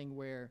phenomenal thing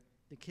where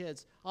the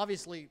kids,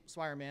 obviously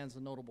Spider-Man's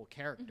a notable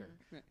character,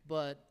 Right.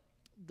 but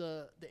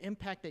the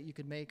impact that you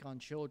could make on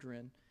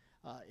children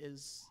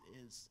is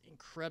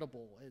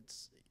incredible.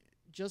 It's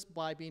just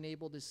by being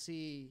able to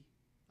see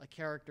a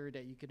character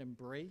that you could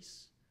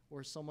embrace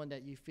or someone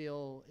that you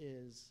feel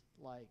is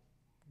like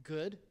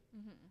good.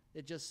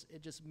 It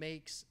just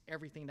makes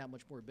everything that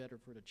much more better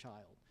for the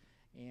child,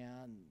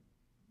 and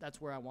that's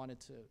where I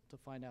wanted to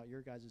find out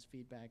your guys'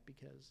 feedback,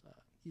 because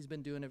he's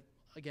been doing it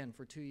again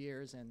for 2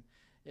 years, and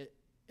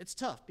it's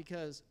tough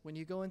because when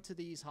you go into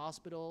these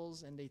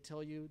hospitals and they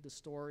tell you the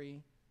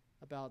story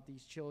about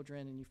these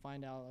children and you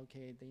find out,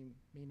 okay, they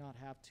may not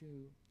have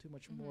too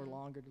much more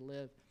longer to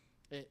live,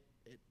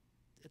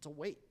 it's a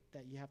weight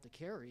that you have to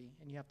carry,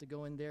 and you have to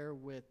go in there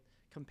with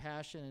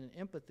compassion and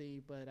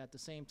empathy, but at the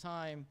same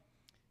time,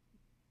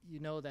 you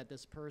know that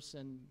this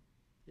person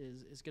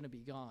is going to be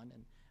gone.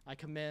 And I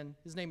commend,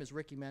 his name is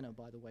Ricky Mena,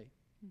 by the way.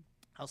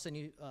 I'll send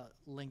you a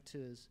link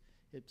to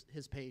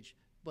his page.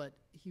 But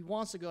he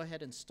wants to go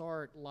ahead and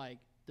start like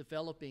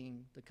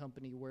developing the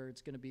company where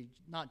it's going to be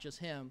not just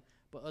him,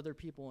 but other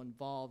people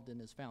involved in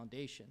his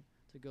foundation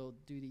to go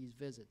do these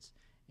visits.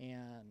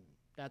 And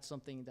that's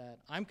something that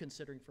I'm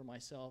considering for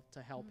myself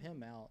to help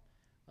him out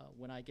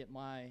when I get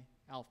my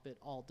outfit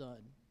all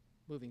done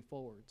moving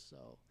forward.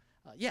 So,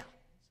 yeah.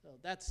 So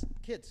that's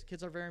kids.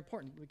 Kids are very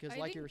important because,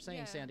 like you were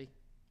saying, Sandy,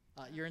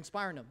 you're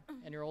inspiring them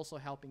and you're also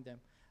helping them.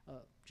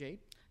 Jade?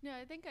 No,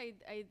 I think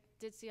I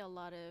did see a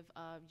lot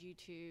of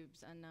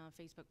YouTubes and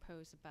Facebook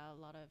posts about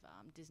a lot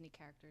of Disney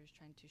characters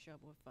trying to show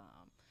up with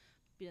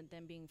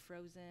them being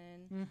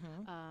frozen,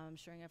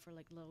 showing up for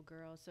like little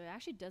girls. So it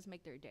actually does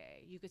make their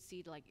day. You could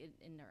see like it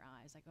in their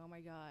eyes, like, oh my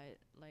God,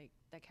 like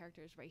that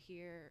character is right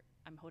here.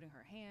 I'm holding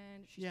her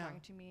hand. She's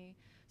talking to me.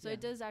 So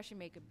it does actually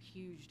make a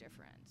huge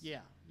difference.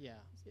 Yeah.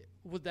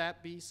 Would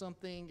that be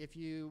something if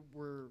you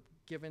were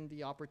given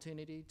the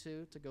opportunity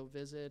to go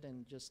visit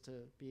and just to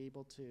be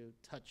able to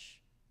touch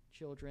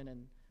children?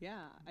 And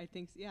I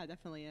think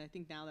definitely. And I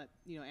think now that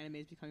anime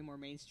is becoming more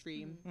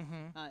mainstream,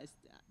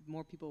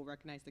 more people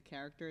recognize the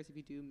characters if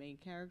you do main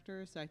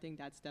characters. So I think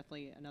that's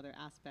definitely another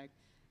aspect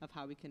of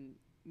how we can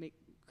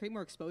create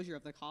more exposure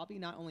of the hobby.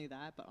 Not only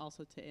that, but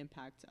also to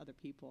impact other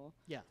people.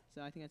 Yeah.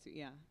 So I think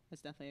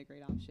that's definitely a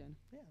great option.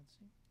 Yeah.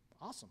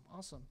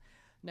 Awesome.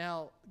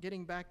 Now,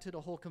 getting back to the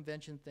whole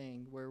convention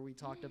thing where we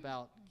talked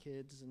about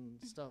kids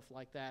and stuff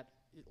like that,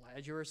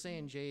 as you were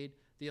saying, Jade,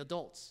 the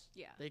adults,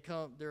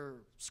 they're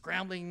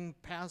scrambling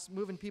past,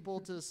 moving people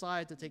to the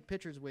side to take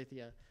pictures with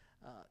you.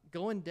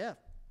 Go in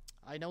depth.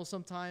 I know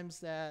sometimes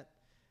that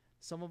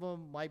some of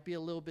them might be a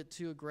little bit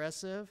too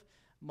aggressive,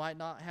 might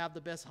not have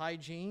the best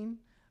hygiene,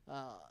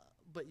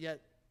 but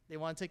yet they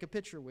want to take a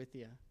picture with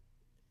you.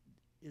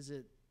 Is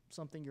it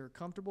something you're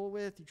comfortable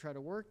with, you try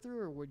to work through,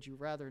 or would you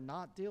rather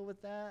not deal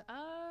with that?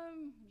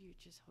 You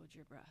just hold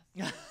your breath.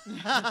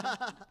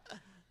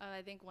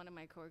 I think one of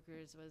my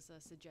coworkers was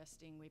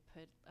suggesting we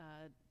put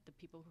the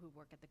people who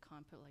work at the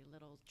con put like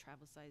little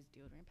travel-sized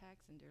deodorant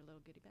packs in their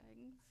little goodie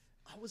bags.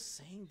 I was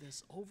saying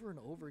this over and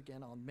over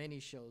again on many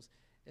shows.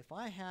 If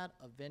I had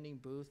a vending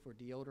booth for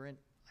deodorant,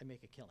 I'd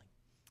make a killing.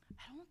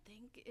 I don't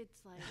think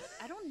it's like,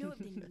 I don't know if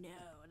they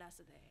know. That's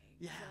the thing.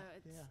 Yeah.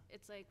 So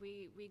it's like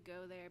we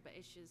go there, but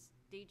it's just,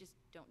 they just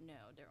don't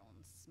know their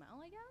own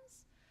smell, I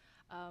guess.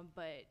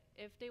 But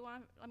if they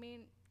want, I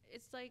mean,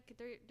 it's like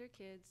they're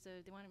kids, so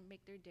if they want to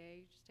make their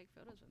day, just take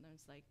photos with them.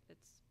 It's like,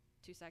 it's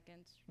 2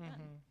 seconds, done.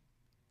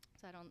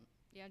 So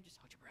just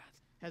hold your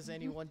breath. Has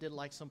anyone did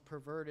like some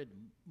perverted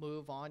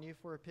move on you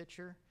for a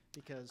picture?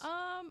 Because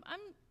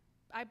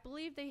I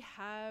believe they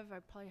have. I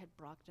probably had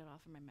blocked it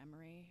off in my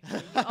memory.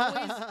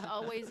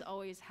 You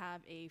always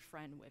have a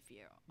friend with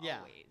you. Yeah.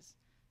 Always.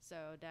 So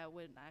that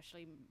would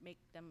actually make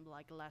them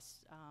like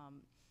less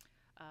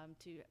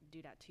to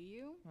do that to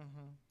you.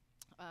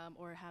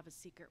 Or have a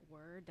secret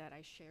word that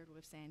I shared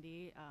with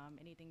Sandy.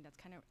 Anything that's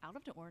kind of out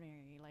of the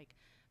ordinary, like,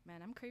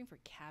 man, I'm craving for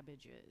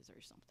cabbages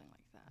or something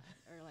like that,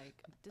 or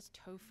like this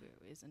tofu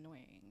is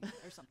annoying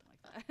or something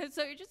like that.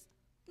 So you just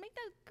make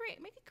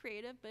it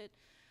creative, but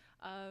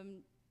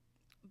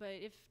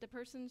if the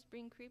person's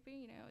being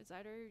creepy, it's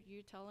either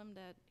you tell him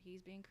that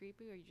he's being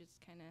creepy or you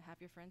just kind of have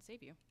your friend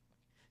save you.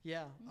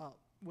 Yeah.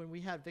 When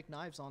we had Vic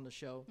Knives on the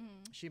show,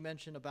 she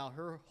mentioned about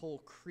her whole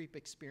creep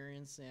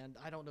experience, and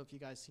I don't know if you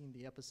guys seen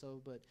the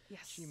episode, but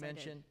yes,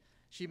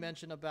 she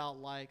mentioned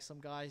about like some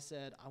guy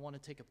said, I want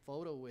to take a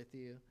photo with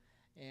you,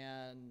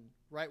 and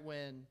right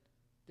when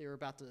they were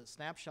about to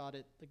snapshot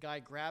it, the guy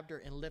grabbed her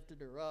and lifted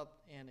her up,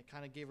 and it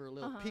kind of gave her a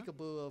little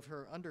peekaboo of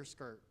her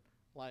underskirt,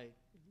 like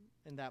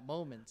in that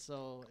moment.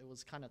 So it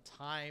was kind of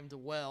timed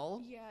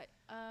well. Yeah,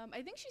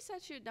 I think she said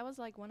that was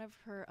like one of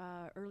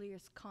her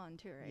earliest con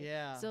too, right?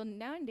 Yeah. So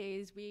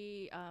nowadays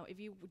we, if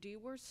you do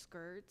wear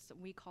skirts,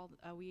 we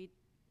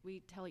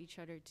we tell each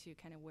other to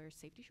kind of wear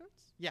safety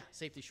shorts. Yeah,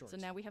 safety shorts. So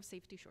now we have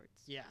safety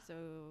shorts. Yeah. So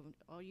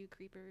all you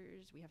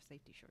creepers, we have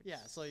safety shorts. Yeah,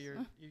 so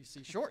you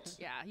see shorts.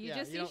 Yeah, you Yeah,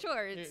 just you see don't-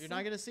 shorts. You're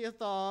not going to see a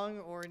thong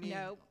or any.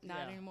 Nope, not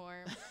yeah.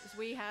 anymore. So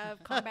we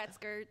have combat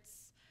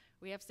skirts.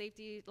 We have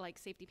safety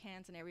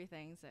pants and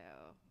everything. So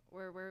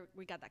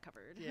we got that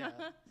covered. Yeah,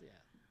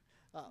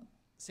 yeah.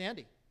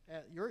 Sandy,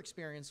 your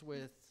experience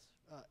with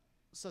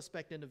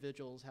suspect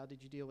individuals, how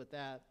did you deal with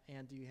that?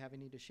 And do you have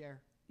any to share?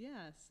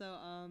 Yeah, so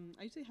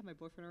I usually have my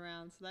boyfriend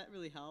around, so that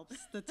really helps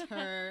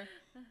deter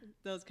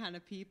those kind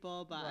of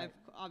people. But Right.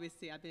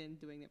 I've been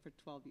doing it for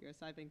 12 years,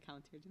 so I've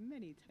encountered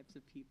many types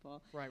of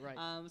people. Right.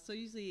 So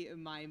usually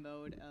my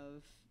mode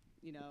of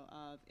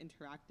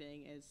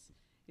interacting is,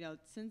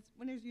 since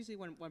when there's usually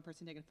one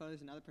person taking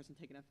photos, another person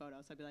taking a photo.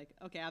 So I'd be like,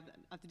 okay, I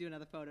have to do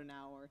another photo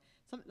now, or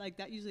something like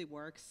that. Usually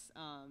works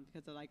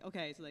because they're like,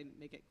 okay, so they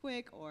make it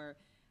quick, or.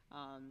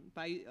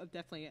 But I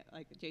definitely,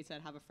 like Jay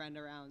said, have a friend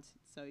around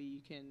so you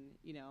can,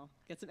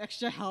 get some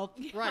extra help.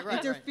 Right.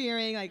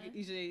 Interfering, like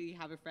usually you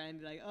have a friend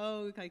be like,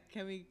 oh, like,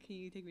 can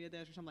you take me to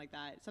this or something like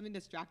that? Something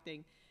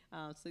distracting.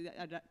 So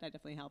that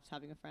definitely helps,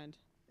 having a friend.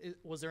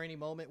 Was there any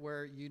moment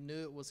where you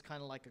knew it was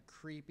kind of like a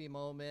creepy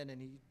moment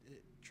and he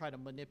tried to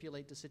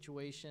manipulate the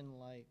situation,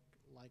 like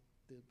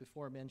the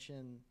before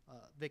mentioned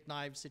Vic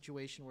Knives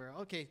situation where,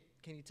 okay,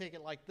 can you take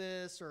it like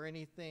this, or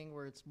anything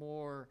where it's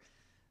more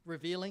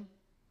revealing?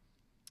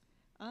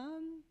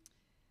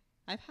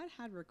 I've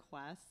had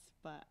requests,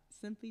 but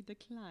simply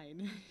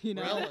decline.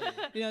 Really?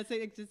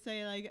 Just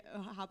say like,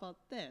 oh, how about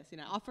this?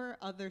 Offer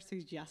other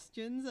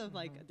suggestions of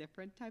like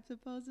different types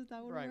of poses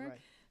that would work. Right.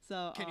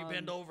 So Can you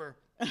bend over?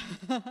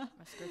 My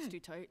skirt's too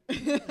tight.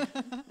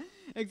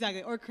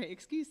 Exactly, or create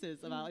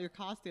excuses about your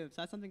costumes.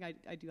 That's something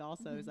I do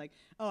also. Is like,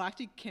 oh, I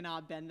actually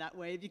cannot bend that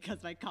way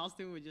because my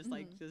costume would just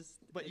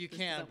But you just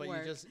can, doesn't but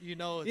work. it's a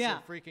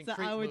freaking So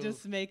creep I would move.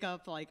 just make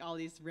up like all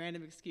these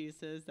random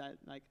excuses that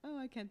like, oh,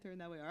 I can't turn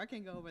that way, or I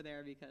can't go over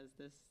there because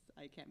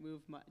I can't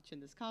move much in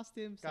this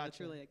costume. So it's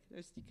Gotcha. really like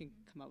you can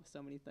come up with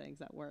so many things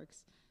that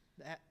works.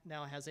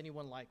 Now, has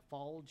anyone like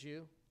followed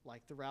you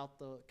like throughout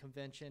the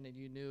convention and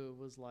you knew it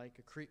was like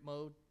a creep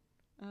mode?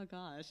 Oh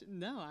gosh,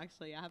 no,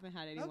 actually, I haven't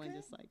had anyone Okay.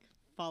 just like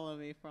follow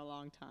me for a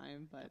long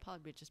time, but That'd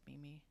probably just be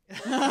me.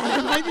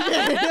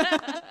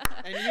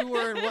 And you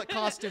were in what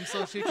costume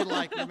so she could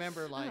like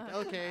remember like,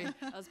 okay.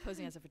 I was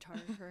posing as a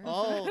photographer.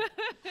 Oh,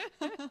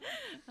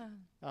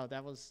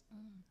 that was.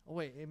 Oh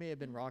wait, it may have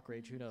been Rock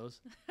Rage. Who knows?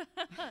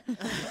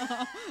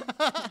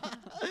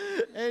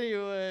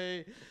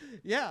 Anyway,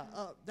 yeah,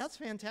 that's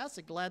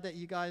fantastic. Glad that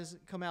you guys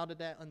come out of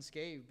that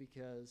unscathed,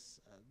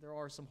 because there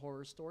are some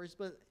horror stories.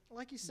 But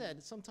like you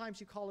said,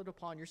 sometimes you call it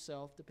upon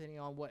yourself, depending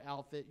on what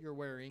outfit you're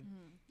wearing.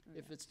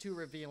 If it's too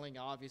revealing,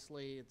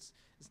 obviously it's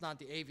not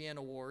the AVN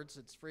Awards.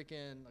 It's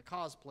freaking a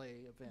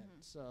cosplay event.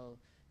 So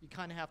you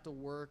kind of have to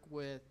work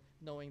with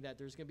knowing that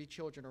there's going to be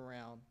children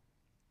around,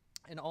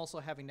 and also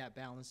having that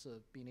balance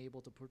of being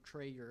able to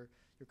portray your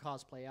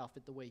cosplay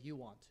outfit the way you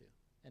want to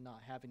and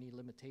not have any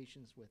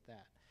limitations with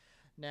that.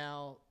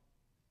 Now,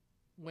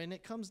 when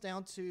it comes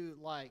down to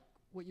like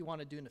what you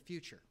want to do in the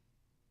future,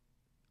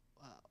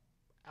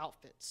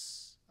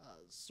 outfits,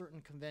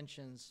 certain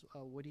conventions,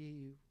 what do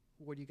you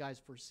guys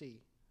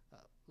foresee?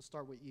 We'll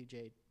start with you,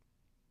 Jade.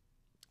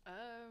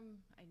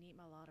 I need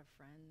a lot of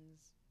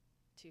friends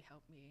to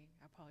help me.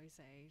 I'll probably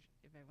say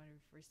if I want to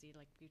foresee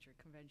like future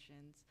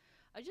conventions.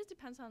 It just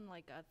depends on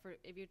like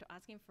if you're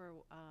asking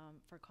for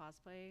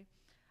cosplay,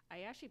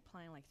 I actually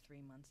plan like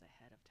 3 months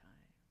ahead of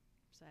time,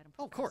 so I don't.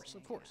 Oh, of course,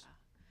 procrastinate,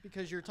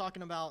 because you're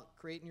talking about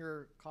creating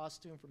your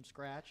costume from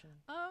scratch.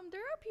 And There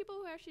are people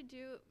who actually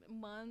do a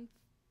month,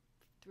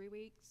 3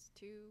 weeks,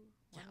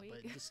 1 week.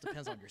 but it just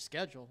depends on your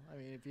schedule. I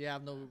mean, if you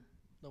have no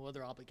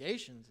other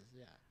obligations,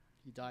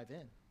 you dive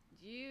in.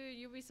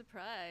 You'll be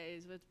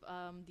surprised with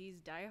these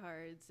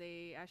diehards.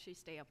 They actually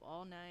stay up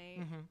all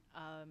night.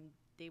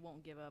 They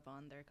won't give up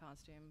on their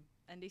costume,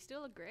 and they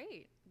still look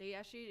great. They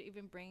actually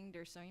even bring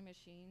their sewing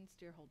machines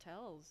to their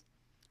hotels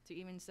to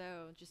even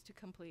sew, just to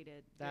complete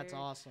it. That's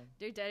awesome.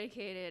 They're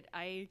dedicated.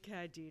 I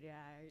can't do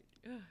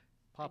that.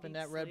 Pop in need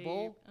that Red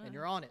Bull, sleep. and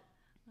you're on it.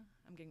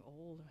 I'm getting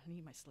old. I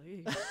need my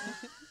sleep.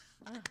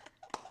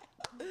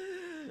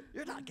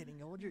 You're not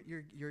getting old. You're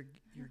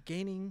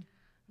gaining.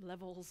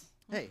 Levels.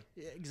 Hey,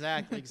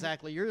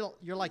 exactly. You're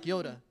like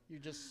Yoda. You're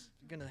just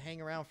gonna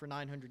hang around for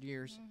 900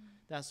 years,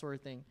 that sort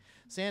of thing.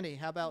 Sandy,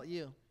 how about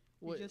you?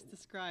 You just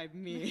described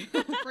me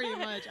pretty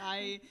much.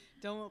 I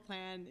don't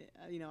plan,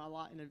 a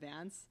lot in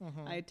advance.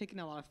 I had taken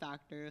a lot of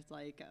factors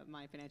like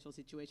my financial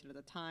situation at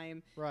the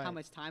time, Right. how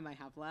much time I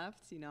have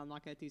left. I'm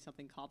not going to do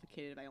something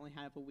complicated if I only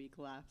have a week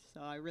left.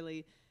 So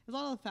there's a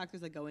lot of factors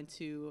that go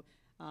into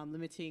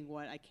limiting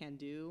what I can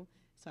do.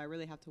 So I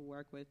really have to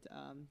work with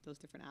those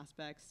different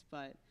aspects.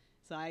 But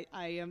so I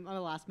am a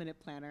last minute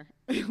planner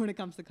when it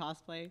comes to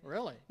cosplay.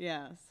 Really?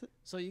 Yes.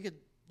 So you could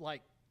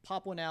like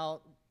pop one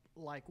out.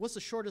 Like, what's the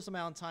shortest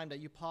amount of time that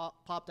you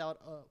popped out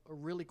a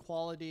really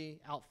quality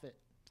outfit?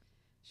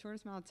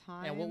 Shortest amount of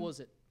time. And what was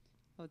it?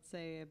 I would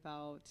say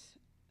about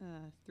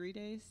 3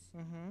 days.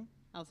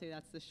 I'll say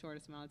that's the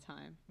shortest amount of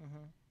time.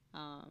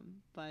 Mm-hmm.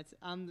 But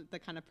I'm the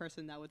kind of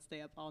person that would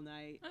stay up all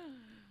night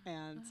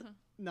and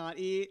not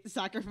eat,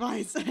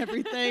 sacrifice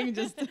everything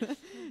just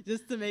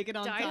to make it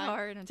on Die time.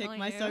 hard, I'm Take telling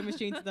my you. sewing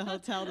machine to the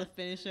hotel to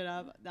finish it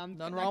up. I'm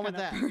Nothing that wrong with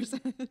kind of that.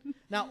 person.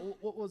 Now,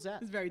 what was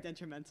that? It's very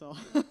detrimental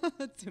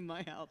to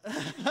my health.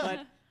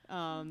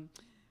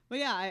 But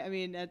yeah, I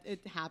mean,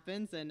 it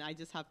happens, and I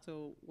just have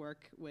to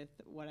work with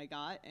what I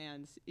got,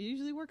 and it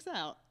usually works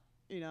out.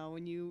 You know,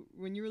 when you're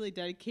really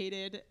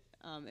dedicated,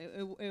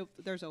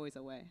 there's always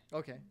a way.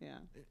 Okay. Yeah.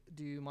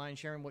 Do you mind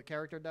sharing what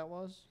character that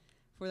was?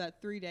 For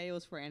that 3-day, it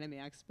was for Anime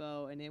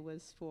Expo, and it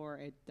was for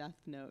a Death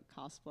Note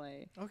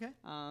cosplay. Okay.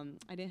 I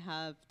didn't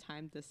have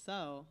time to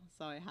sew,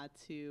 so I had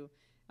to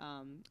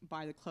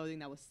buy the clothing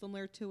that was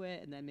similar to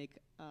it, and then make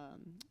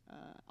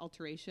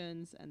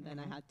alterations, and then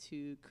I had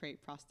to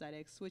create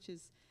prosthetics, which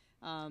is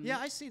Yeah,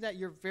 I see that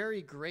you're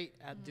very great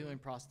at doing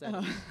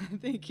prosthetics.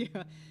 thank you.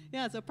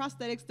 Yeah, so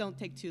prosthetics don't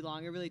take too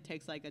long. It really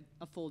takes like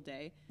a full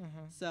day.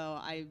 So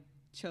I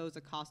chose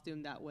a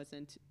costume that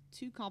wasn't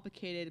too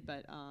complicated,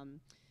 but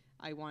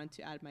I wanted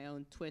to add my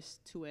own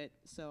twist to it.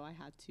 So I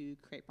had to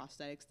create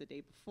prosthetics the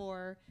day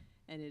before,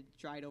 and it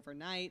dried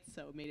overnight,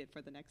 so it made it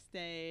for the next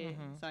day.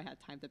 So I had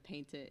time to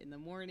paint it in the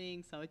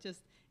morning. So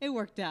it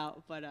worked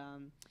out. But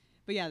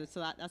yeah, so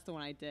that's the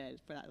one I did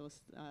for that. It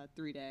was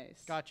 3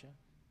 days. Gotcha.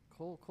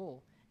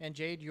 Cool. And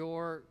Jade,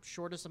 your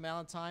shortest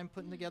amount of time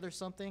putting together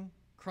something?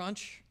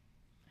 Crunch?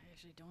 I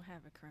actually don't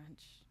have a crunch.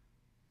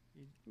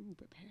 Ooh,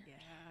 prepare. Yeah.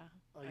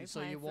 Oh, I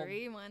so planned you won't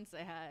 3 months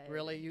ahead.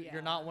 really? Yeah.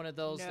 You're not one of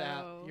those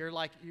that No. you're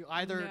like you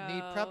either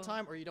need prep No.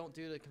 time or you don't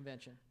do the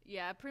convention.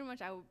 Yeah, pretty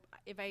much.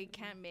 If I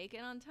can't make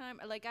it on time,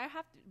 like I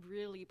have to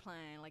really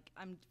plan. Like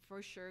I'm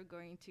for sure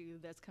going to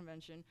this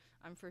convention.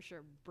 I'm for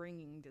sure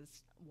bringing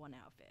this one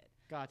outfit.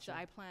 Gotcha. So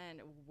I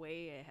plan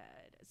way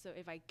ahead. So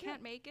if I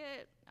can't make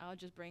it, I'll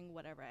just bring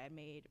whatever I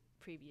made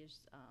previous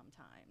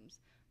times.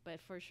 But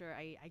for sure,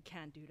 I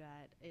can't do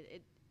that.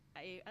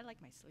 I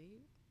like my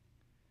sleeve.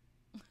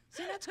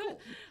 See, that's cool.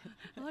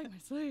 I like my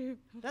sleeve.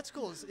 That's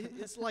cool.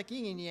 It's like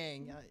yin and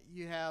yang.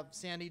 You have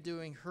Sandy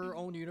doing her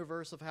own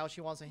universe of how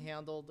she wants to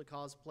handle the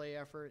cosplay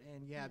effort,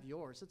 and you have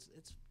yours.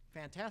 It's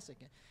fantastic.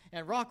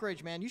 And Rock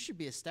Rage, man, you should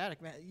be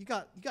ecstatic, man. You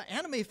got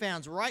anime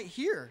fans right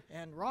here,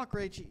 and Rock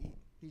Rage,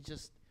 he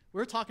just we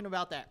were talking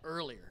about that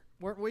earlier,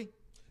 weren't we?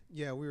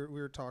 Yeah, we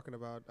were talking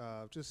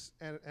about just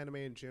anime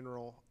in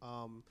general,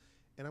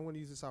 and I'm going to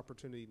use this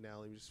opportunity now.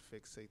 Let me just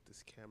fixate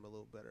this camera a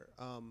little better.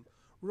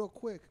 Real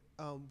quick,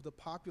 the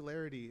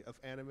popularity of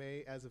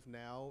anime as of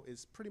now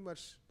is pretty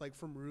much like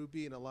from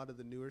Ruby and a lot of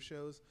the newer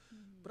shows.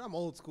 But I'm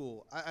old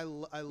school. I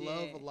love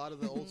a lot of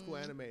the old school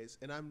animes,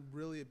 and I'm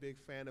really a big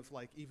fan of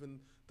like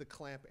even the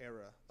Clamp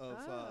era of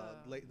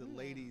the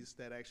ladies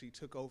that actually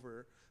took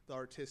over the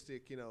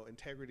artistic,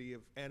 integrity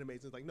of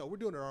animes. It's like, no, we're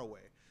doing it our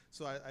way.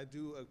 So I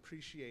do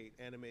appreciate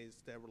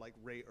animes that were like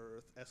Ray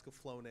Earth,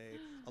 Escaflowne,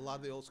 a lot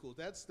of the old schools.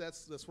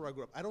 That's where I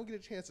grew up. I don't get a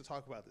chance to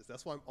talk about this.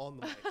 That's why I'm on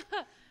the mic,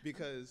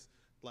 because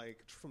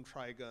like from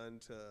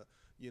Trigun to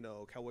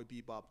Cowboy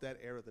Bebop, that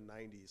era of the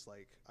 90s,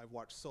 like I've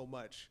watched so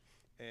much.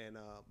 And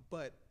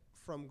but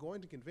from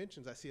going to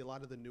conventions, I see a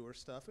lot of the newer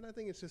stuff, and I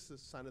think it's just a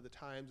sign of the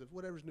times of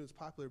whatever's new is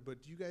popular.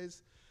 But do you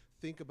guys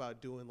think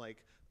about doing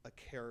like a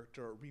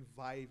character,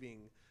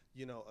 reviving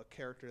a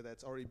character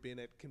that's already been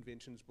at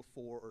conventions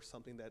before, or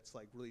something that's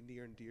like really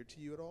near and dear to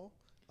you at all?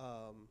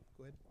 Go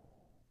ahead.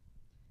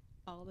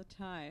 All the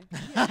time.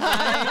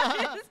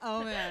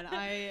 Oh man,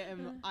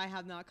 I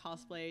have not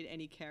cosplayed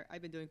any character.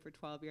 I've been doing for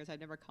 12 years. I've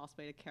never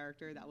cosplayed a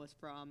character that was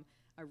from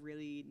a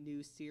really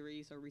new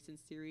series or recent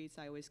series.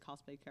 I always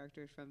cosplay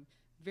characters from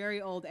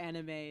very old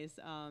animes.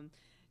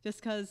 Just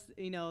because,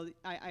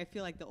 I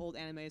feel like the old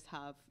animes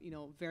have,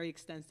 very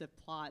extensive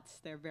plots.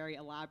 They're very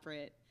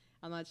elaborate.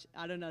 I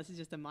don't know, this is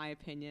just in my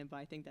opinion, but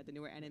I think that the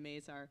newer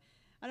animes are,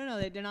 I don't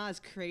know, they're not as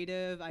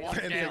creative.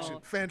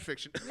 Fan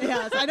fiction.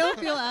 Yeah, so I don't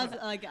feel as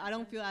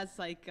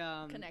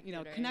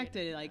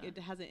connected. Right? It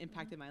hasn't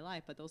impacted my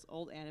life. But those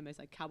old animes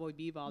like Cowboy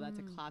Bebop, that's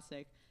a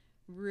classic,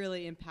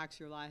 really impacts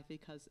your life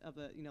because of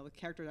the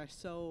characters are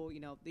so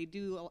they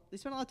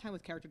spend a lot of time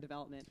with character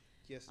development.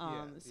 Yes.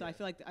 So I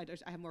feel like I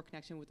have more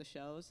connection with the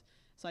shows.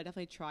 So I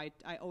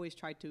always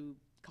try to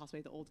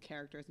cosplay the old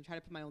characters and try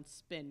to put my own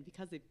spin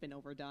because they've been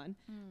overdone.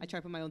 I try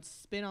to put my own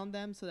spin on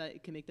them so that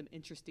it can make them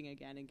interesting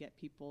again and get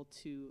people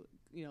to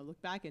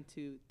look back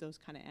into those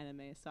kind of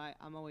anime. So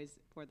I'm always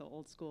for the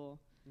old school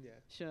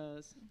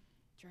shows.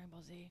 Dragon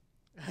Ball Z.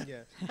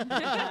 Yeah.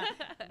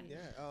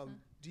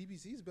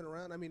 DBZ's been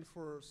around,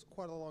 for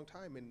quite a long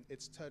time, and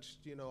it's touched,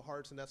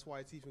 hearts, and that's why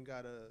it's even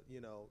got a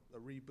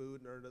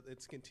reboot, or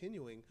it's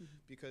continuing,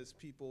 because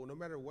people, no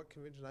matter what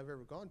convention I've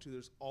ever gone to,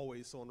 there's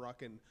always someone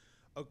rocking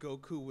a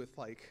Goku with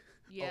like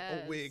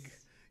a wig,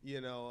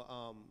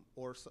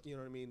 or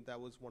that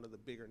was one of the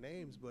bigger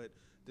names. But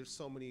there's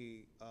so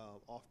many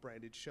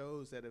off-branded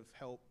shows that have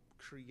helped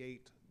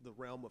create the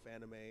realm of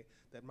anime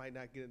that might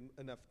not get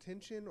enough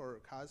attention or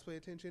cosplay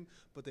attention,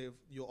 but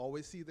you'll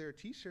always see their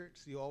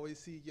T-shirts. You always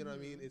see, you know what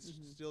I mean? It's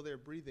still there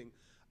breathing.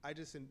 I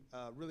just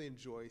really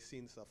enjoy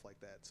seeing stuff like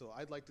that. So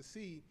I'd like to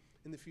see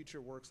in the future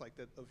works like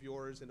that of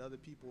yours and other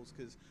people's,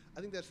 because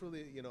I think that's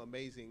really, you know,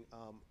 amazing.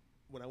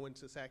 When I went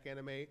to SAC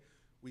Anime,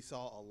 we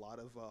saw a lot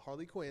of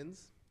Harley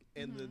Quinns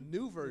and the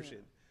new version.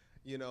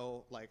 You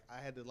know, like I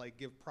had to like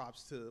give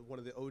props to one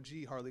of the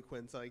OG Harley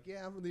Quinns. Like,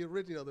 yeah, I'm the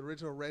original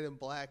red and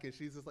black, and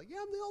she's just like, yeah,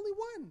 I'm the only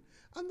one.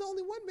 I'm the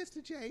only one,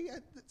 Mr. J.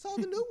 It's all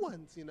the new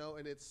ones, you know.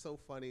 And it's so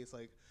funny. It's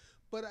like,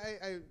 but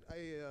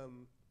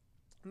I'm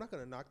not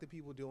gonna knock the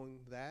people doing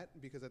that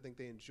because I think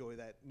they enjoy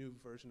that new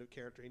version of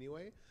character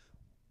anyway.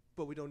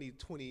 But we don't need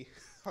 20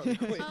 Harley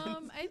Quinns.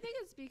 I think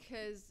it's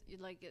because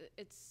like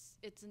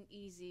it's an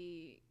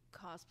easy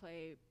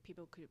cosplay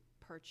people could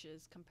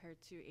purchase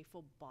compared to a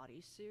full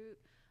bodysuit.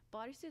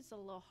 Bodysuit's a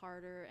little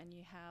harder, and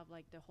you have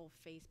like the whole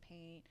face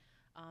paint,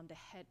 the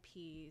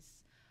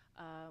headpiece.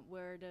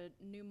 Where the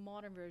new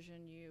modern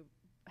version, you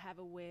have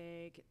a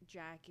wig,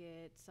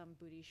 jacket, some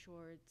booty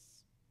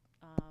shorts,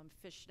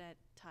 fishnet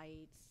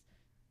tights.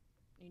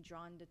 You draw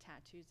on the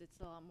tattoos. It's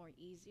a lot more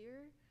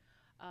easier.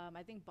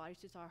 I think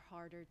bodysuits are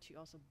harder to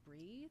also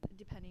breathe,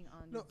 depending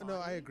on the body. No,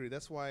 I agree.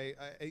 That's why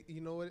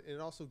you know what? It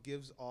also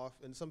gives off,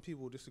 and some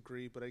people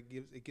disagree, but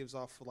it gives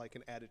off like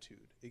an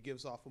attitude. It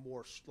gives off a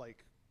more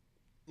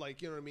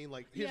like you know what I mean?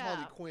 Like here's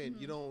Harley Quinn.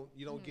 You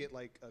don't get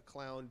like a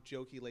clown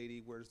jokey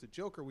lady. Whereas the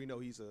Joker, we know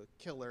he's a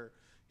killer.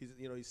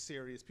 He's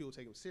serious. People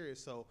take him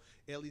serious. So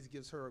it at least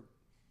gives her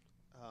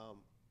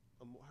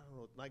I don't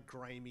know, not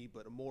grimy,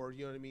 but a more,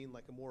 you know what I mean,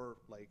 like a more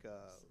like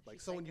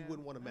someone you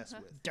wouldn't want to mess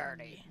with.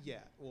 Dirty. Yeah,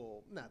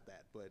 well, not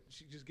that, but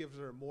she just gives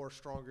her a more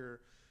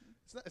stronger.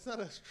 It's not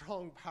a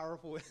strong,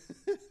 powerful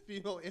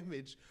female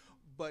image,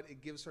 but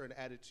it gives her an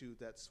attitude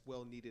that's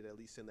well needed, at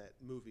least in that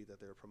movie that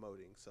they're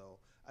promoting. So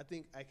I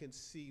think I can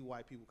see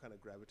why people kind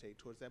of gravitate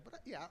towards that. But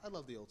yeah, I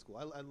love the old school.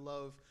 I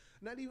love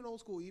not even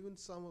old school, even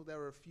some of that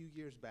were a few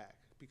years back,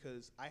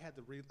 because I had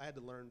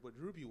to learn what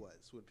Ruby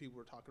was when people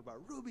were talking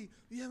about Ruby.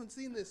 You haven't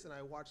seen this, and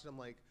I watched it. I'm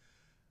like,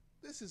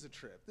 this is a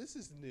trip. This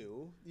is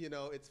new. You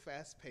know, it's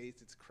fast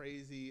paced. It's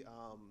crazy.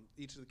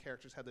 Each of the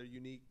characters have their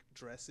unique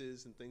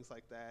dresses and things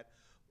like that.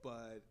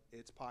 But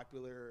it's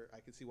popular. I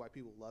can see why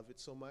people love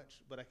it so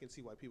much, but I can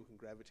see why people can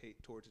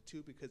gravitate towards it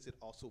too, because it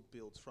also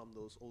builds from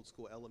those old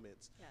school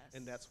elements,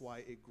 and that's why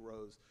it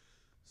grows.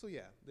 So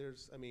yeah,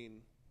 there's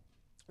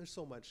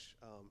so much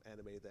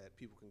anime that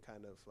people can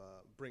kind of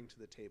bring to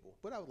the table.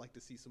 But I would like to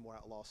see some more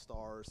Outlaw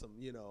Star, some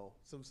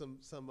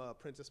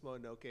Princess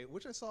Mononoke,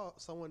 which I saw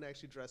someone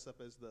actually dress up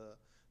as the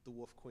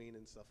Wolf Queen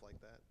and stuff like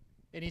that.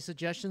 Any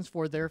suggestions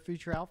for their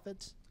future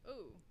outfits?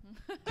 Ooh.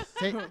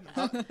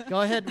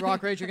 Go ahead,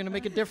 Rock Rage. You're going to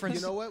make a difference.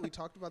 You know what? We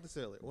talked about this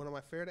earlier. One of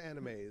my favorite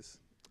animes,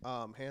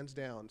 hands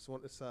down.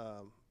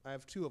 I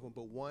have two of them,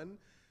 but one,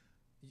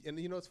 and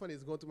you know what's funny?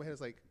 It's going through my head.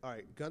 It's like, all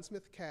right,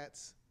 Gunsmith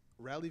Cats,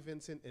 Rally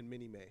Vincent, and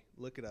Minnie May.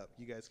 Look it up.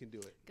 You guys can do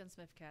it.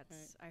 Gunsmith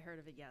Cats. Right. I heard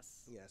of it,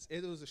 yes. Yes.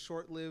 It was a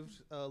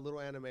short-lived little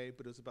anime,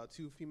 but it was about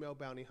two female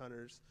bounty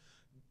hunters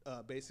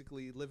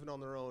basically living on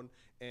their own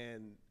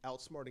and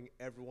outsmarting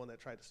everyone that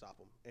tried to stop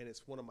them. And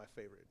it's one of my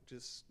favorite.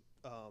 Just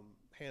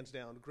hands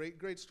down.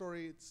 Great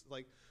story. It's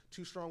like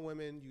two strong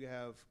women. You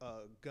have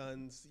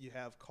guns. You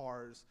have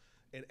cars.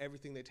 And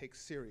everything they take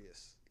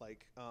serious.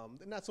 Like,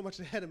 not so much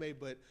the anime,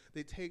 but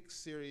they take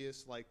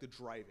serious, like, the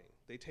driving.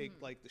 They take,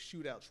 like, the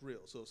shootouts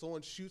real. So if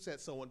someone shoots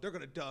at someone, they're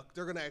going to duck.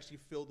 They're going to actually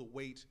feel the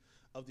weight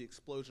of the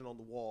explosion on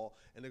the wall.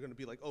 And they're going to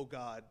be like, oh,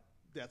 God,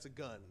 that's a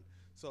gun.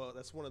 So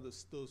that's one of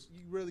those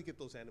you really get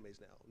those animes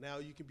now. Now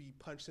you can be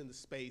punched into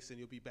space and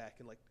you'll be back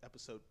in, like,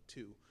 episode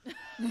 2.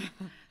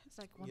 It's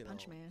like One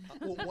Punch Man.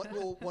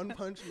 One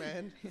Punch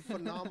Man,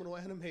 phenomenal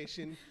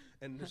animation.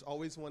 And there's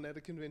always one at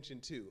a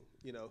convention, too,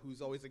 you know,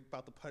 who's always like,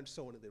 about to punch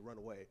someone and they run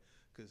away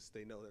because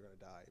they know they're going to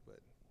die. But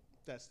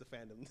that's the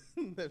fandom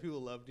that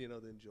people love, you know,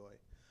 to enjoy.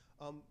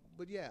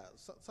 But, yeah,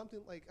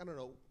 something like, I don't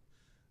know,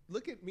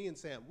 look at me and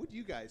Sam. What do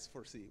you guys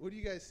foresee? What do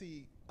you guys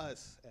see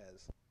us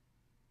as?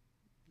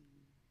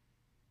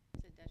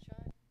 Is it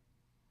Deadshot?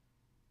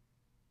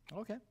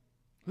 Okay.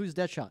 Who's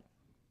Deadshot?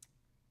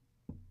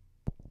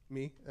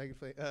 Me? I can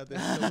play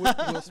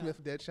the Will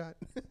Smith Deadshot.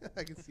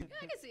 I can see. Yeah,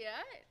 I can see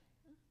that.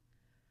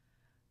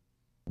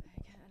 I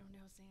don't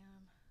know, Sam.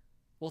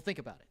 Well, think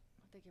about it.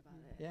 I'll think about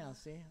it. Yeah,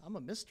 see, I'm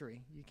a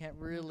mystery. You can't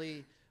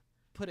really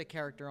put a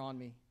character on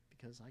me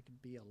because I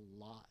could be a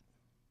lot.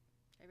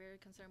 Have you ever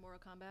considered Mortal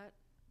Kombat?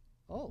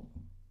 Oh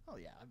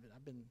yeah.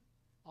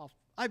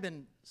 I've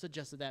been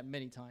suggested that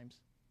many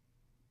times.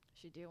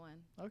 Should do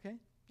one. Okay.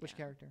 Which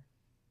character?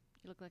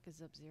 You look like a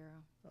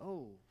Sub-Zero.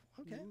 Oh,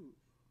 okay. Ooh.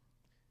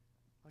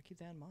 I'll keep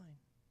that in mind.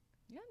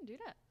 Yeah, do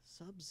that.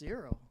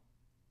 Sub-Zero.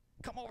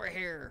 Come over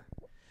here.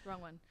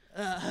 Wrong one.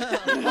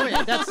 Oh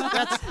yeah,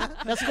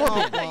 that's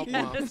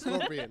Scorpion.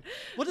 Scorpion.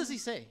 What does he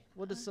say?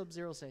 What does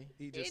Sub-Zero say?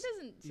 He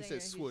doesn't. He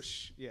says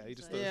swoosh. Yeah, he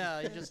just does.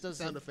 Yeah, he just does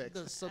sound effects.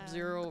 The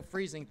Sub-Zero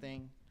freezing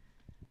thing.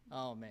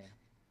 Oh man.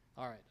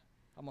 All right,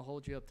 I'm gonna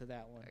hold you up to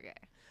that one. Okay.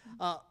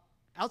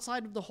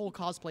 outside of the whole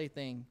cosplay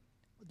thing,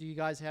 do you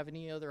guys have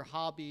any other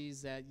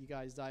hobbies that you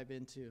guys dive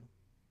into?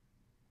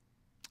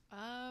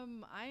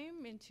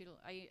 I'm into.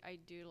 I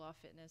do a lot of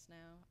fitness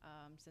now.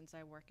 Since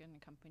I work in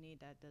a company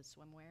that does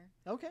swimwear.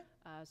 Okay.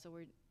 So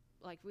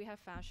we have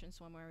fashion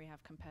swimwear, we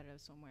have competitive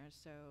swimwear.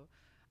 So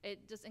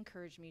it just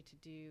encouraged me to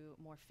do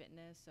more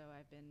fitness. So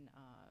I've been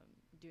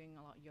doing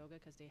a lot of yoga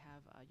because they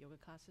have yoga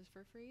classes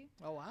for free.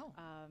 Oh wow.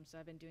 So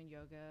I've been doing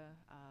yoga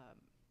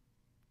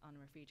on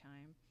my free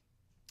time.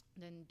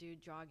 Then do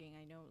jogging.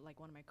 I know like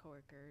one of my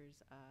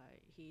coworkers,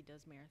 he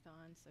does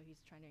marathons, so he's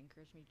trying to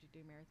encourage me to do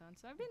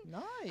marathons. So I've been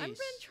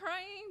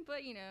trying, but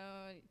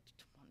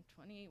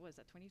 20 was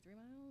that 23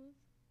 miles?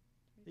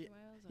 23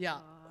 miles? Yeah.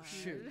 Oh,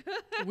 Shoot.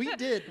 we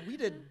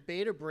did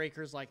beta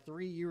breakers like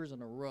 3 years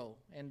in a row,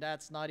 and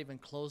that's not even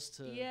close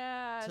to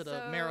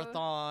the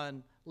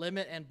marathon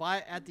limit. And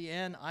at the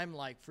end, I'm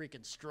like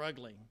freaking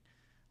struggling,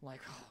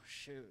 like, oh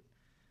shoot.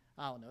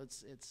 I don't know.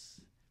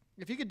 It's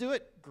if you could do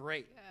it,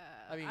 great. Yeah,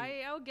 I mean,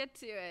 I'll get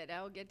to it.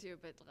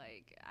 But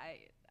like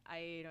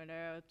I don't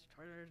know.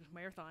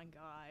 Marathon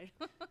guy.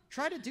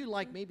 try to do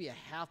like maybe a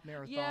half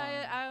marathon.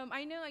 Yeah,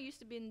 I know. I used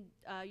to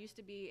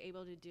be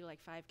able to do like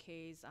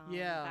 5Ks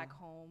back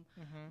home,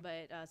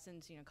 but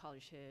since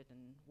college hit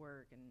and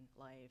work and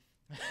life,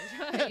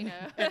 and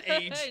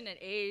age, and an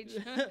age.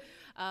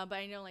 But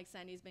I know like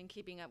Sandy's been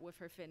keeping up with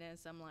her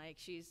fitness. I'm like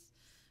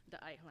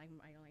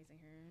I'm idolizing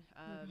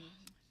her.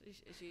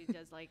 She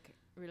does like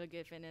really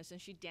good fitness, and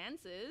she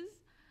dances.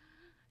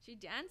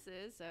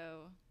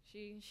 So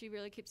she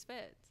really keeps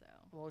fit. So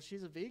well,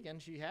 she's a vegan.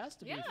 She has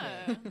to be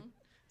yeah. fit.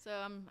 So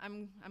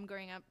I'm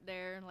going up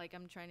there. Like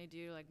I'm trying to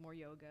do like more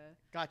yoga.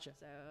 Gotcha.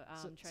 So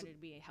I'm trying to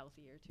be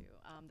healthier too.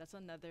 That's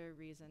another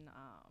reason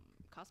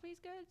cosplay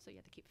is good. So you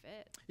have to keep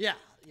fit. Yeah.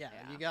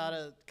 You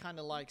gotta kind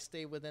of like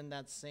stay within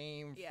that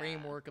same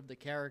framework of the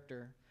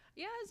character.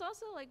 Yeah, it's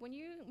also like when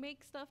you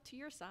make stuff to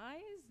your size,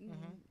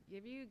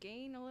 if you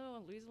gain a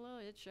little, lose a little,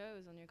 it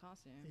shows on your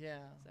costume. Yeah.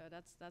 So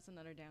that's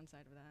another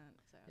downside of that.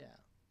 So. Yeah.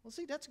 Well,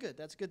 see, that's good.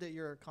 That's good that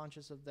you're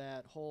conscious of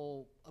that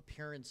whole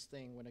appearance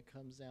thing when it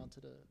comes down to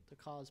the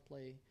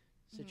cosplay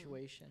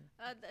situation.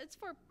 It's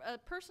for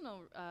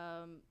personal.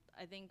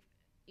 I think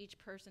each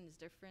person is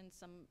different.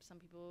 Some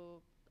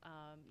people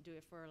do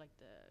it for like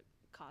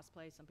the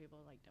cosplay. Some people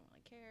like don't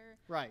really care.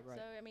 Right.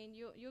 So I mean,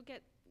 you'll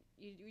get.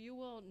 You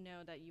will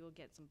know that you will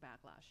get some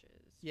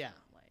backlashes. Yeah.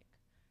 Like,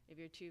 if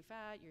you're too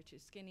fat, you're too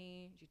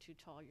skinny, you're too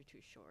tall, you're too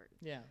short.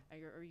 Yeah.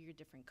 Or you're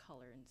different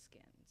color and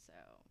skin. So.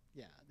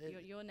 Yeah.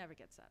 You'll never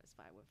get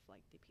satisfied with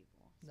like the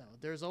people. No,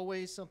 there's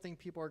always something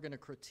people are going to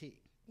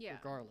critique. Yeah.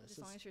 Regardless. As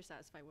long as you're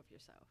satisfied with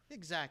yourself.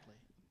 Exactly.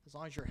 As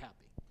long as you're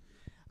happy.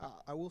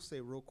 I will say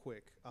real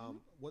quick,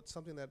 what's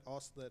something that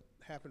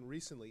happened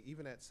recently,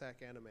 even at SAC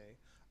Anime.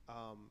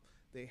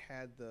 They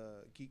had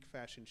the Geek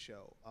Fashion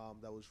Show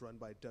that was run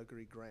by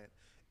Dougray Grant.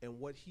 And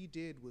what he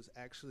did was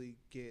actually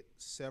get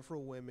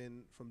several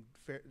women from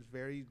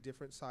very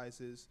different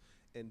sizes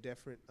and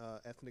different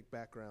ethnic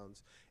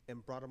backgrounds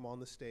and brought them on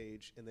the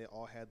stage, and they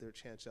all had their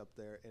chance up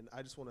there. And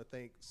I just want to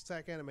thank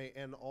SAC Anime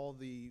and all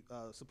the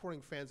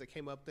supporting fans that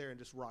came up there and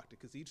just rocked it,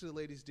 because each of the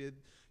ladies did,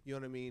 you know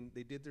what I mean,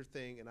 they did their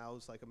thing, and I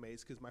was like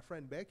amazed, because my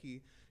friend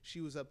Becky, she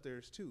was up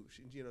there too.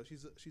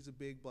 She's a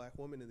big black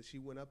woman, and she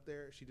went up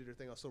there, she did her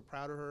thing. I was so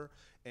proud of her,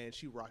 and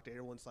she rocked it.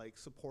 Everyone's like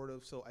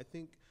supportive. So I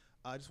think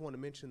I just want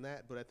to mention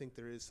that, but I think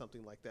there is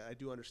something like that. I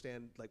do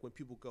understand like when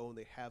people go and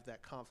they have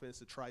that confidence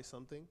to try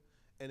something,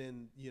 and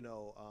then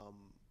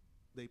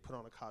they put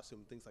on a costume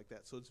and things like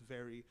that. So it's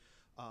very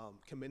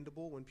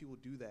commendable when people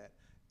do that.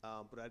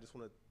 But I just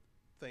want to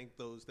thank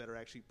those that are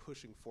actually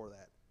pushing for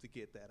that, to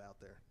get that out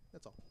there.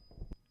 That's all.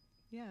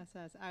 Yes,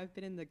 I've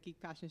been in the Geek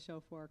Fashion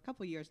Show for a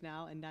couple years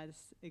now, and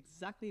that's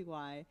exactly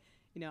why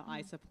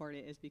I support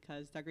it, is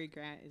because Dougray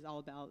Grant is all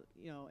about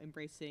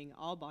embracing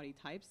all body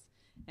types,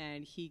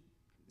 and he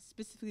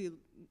specifically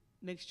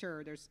makes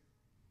sure there's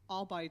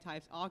all body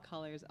types, all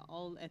colors,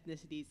 all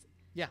ethnicities.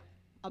 Yeah.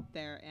 Up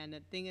there. And the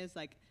thing is,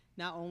 like,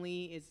 not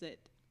only is it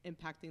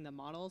impacting the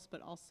models,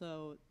 but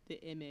also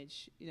the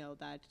image,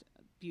 that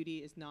beauty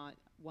is not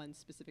one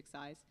specific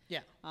size. Yeah.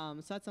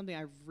 So that's something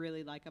I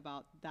really like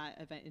about that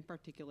event in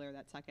particular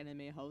that SAC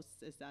Anime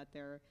hosts, is that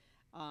they're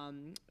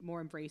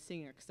more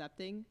embracing and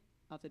accepting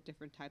of the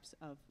different types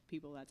of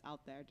people that's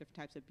out there, different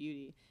types of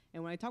beauty.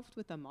 And when I talked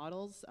with the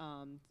models,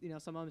 some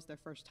of them it's their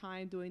first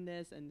time doing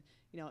this, and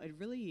it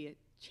really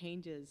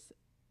changes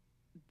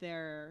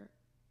their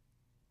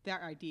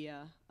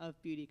idea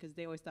of beauty, because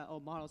they always thought,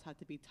 models have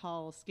to be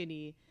tall,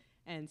 skinny,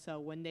 and so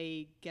when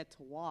they get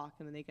to walk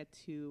and when they get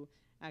to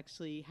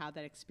actually have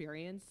that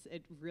experience,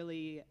 it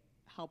really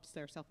helps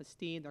their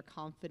self-esteem, their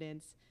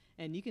confidence,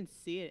 and you can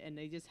see it. And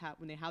they just have,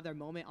 when they have their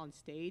moment on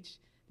stage,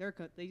 you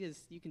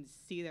can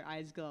see their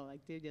eyes glow,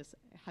 like they're just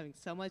having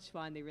so much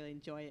fun. They really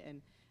enjoy it,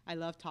 and I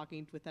love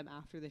talking with them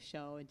after the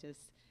show and just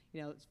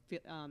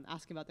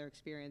asking about their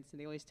experience. And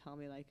they always tell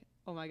me like,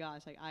 oh my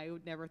gosh, like I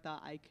never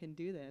thought I can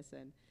do this,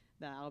 and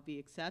that I'll be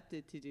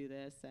accepted to do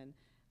this. And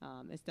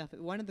it's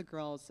definitely one of the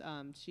girls.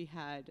 She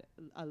had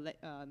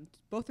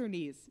both her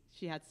knees.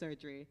 She had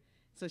surgery,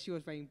 So she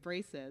was wearing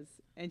braces,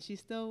 and she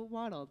still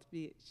modeled.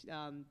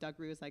 Doug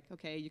Rue was like,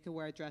 okay, you can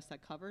wear a dress that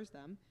covers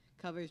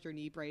your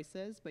knee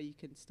braces, but you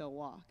can still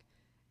walk.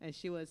 And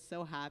she was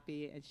so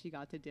happy, and she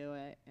got to do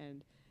it.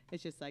 And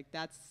it's just like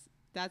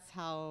that's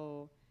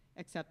how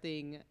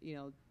accepting,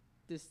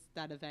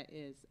 that event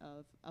is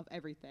of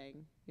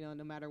everything. No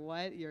matter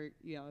what,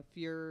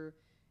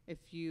 if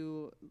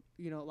you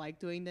like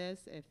doing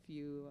this, if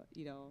you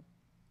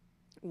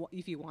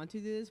want to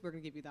do this, we're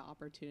gonna give you the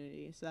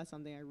opportunity. So that's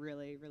something I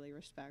really, really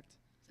respect.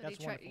 So That's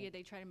wonderful.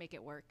 they try to make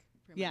it work.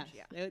 Pretty Yes,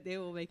 much, yeah. they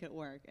will make it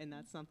work, and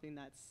that's something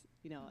that's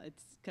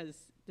it's because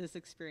this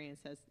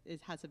experience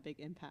has a big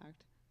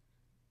impact.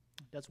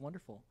 That's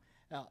wonderful.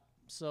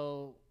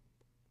 So,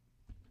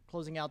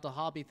 closing out the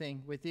hobby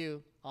thing with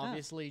you,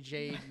 obviously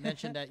Jade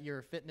mentioned that you're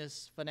a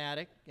fitness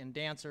fanatic and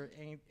dancer.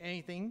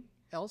 Anything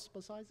else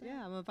besides that?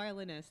 Yeah, I'm a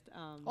violinist.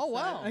 Oh,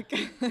 wow.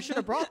 You should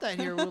have brought that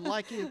here. We'd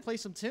like you to play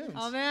some tunes.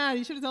 Oh, man,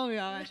 you should have told me.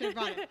 I should have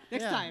brought it.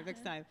 Next Yeah.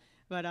 time.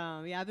 But,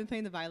 I've been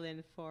playing the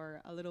violin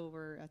for a little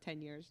over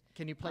 10 years.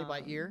 Can you play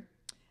by ear?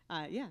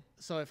 Yeah.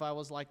 So if I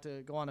was like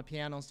to go on a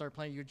piano and start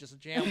playing, you just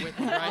jam with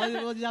me, right?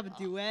 We'll just have a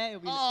duet.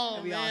 It'll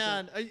be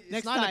man. awesome. It's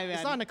Next not time, It's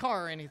man. not in a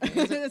car or anything,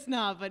 is it? It's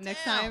not, but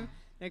next Damn.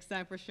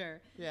 time for sure.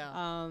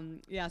 Yeah.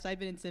 So I've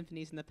been in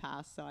symphonies in the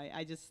past, so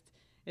I just,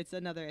 it's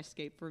another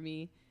escape for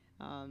me.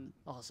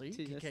 So you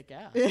to can just- kick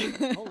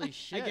ass. Holy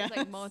shit. guess. It's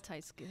like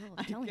multi-skilled. I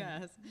I'm telling you.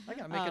 guess. I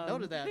got to make a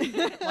note of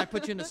that. Might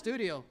put you in the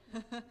studio.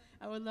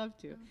 I would love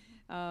to.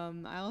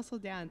 I also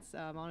dance.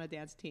 I'm on a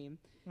dance team,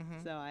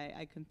 Mhm. so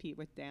I compete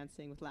with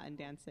dancing, with Latin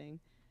dancing.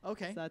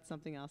 Okay. So that's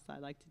something else I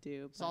like to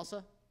do. but-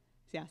 Salsa?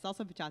 Yeah, salsa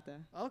and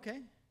bachata.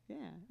 Okay. Yeah.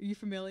 Are you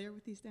familiar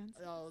with these dances?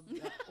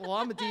 Well,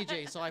 I'm a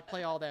DJ, so I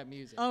play all that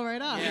music. Oh,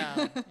 right on.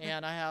 Yeah,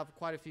 and I have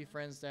quite a few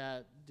friends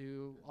that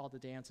do all the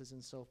dances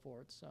and so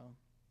forth. So,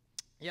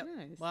 yep.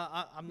 Nice.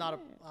 Well, I'm not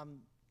Yeah.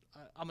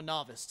 I'm a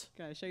novice.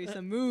 Gotta show you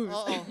some moves.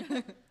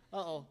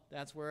 Uh-oh.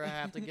 That's where I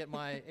have to get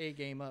my A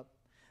game up.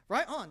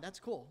 Right on. That's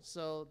cool.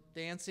 So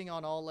dancing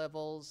on all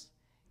levels,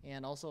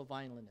 and also a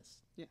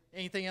violinist. Yeah.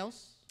 Anything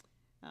else?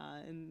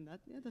 And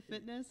the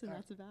fitness, and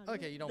that's about it.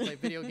 Okay. You don't play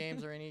video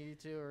games or any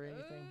two or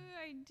anything.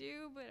 I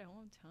do, but I don't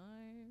have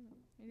time.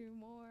 I do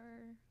more.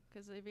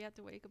 Because if you have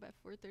to wake up at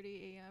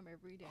 4:30 a.m.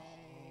 every day.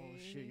 Oh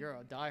shoot, you're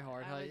a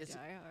diehard, huh? I'm a It's-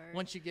 diehard.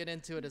 Once you get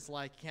into it, it's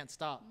like you can't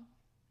stop.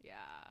 Yeah,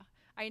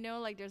 I know.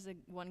 Like, there's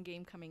one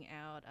game coming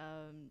out.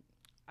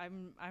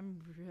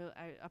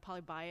 I'll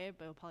probably buy it,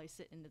 but it'll probably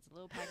sit in its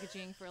little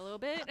packaging for a little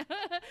bit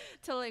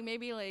till like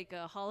maybe like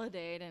a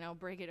holiday, and I'll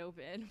break it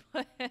open.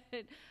 But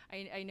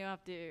I know I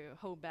have to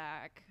hold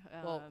back.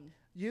 Well,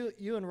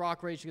 you and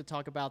Rock Rage could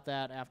talk about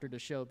that after the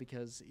show,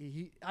 because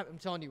I'm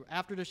telling you,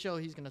 after the show,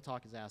 he's going to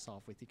talk his ass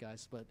off with you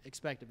guys, but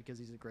expect it because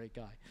he's a great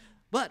guy.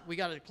 But we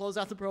got to close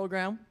out the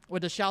program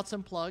with the shouts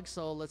and plugs.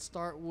 So let's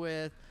start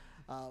with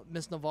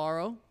Miss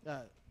Navarro.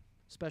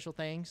 Special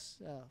thanks,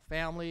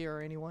 family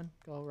or anyone.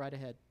 Go right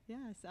ahead.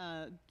 Yes.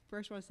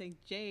 First, I want to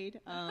thank Jade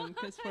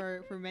because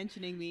for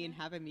mentioning me and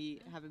having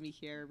me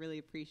here. Really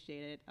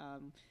appreciate it.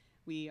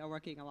 We are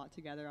working a lot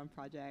together on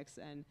projects,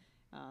 and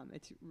I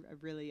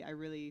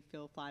really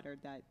feel flattered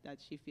that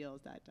she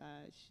feels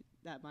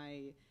that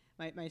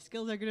my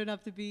skills are good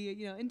enough to be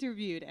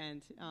interviewed,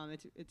 and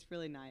it's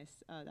really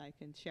nice that I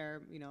can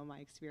share my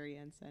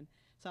experience, and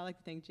so I'd like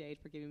to thank Jade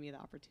for giving me the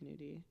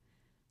opportunity.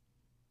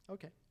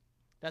 Okay.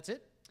 That's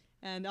it?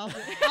 And also,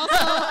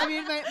 I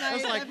mean, I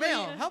was like,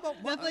 man, how about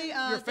definitely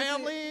your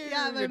family,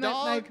 yeah, your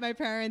dog? my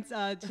parents,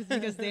 just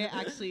because they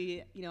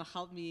actually,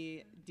 helped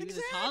me do this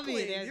hobby.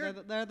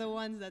 Exactly. They're the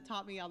ones that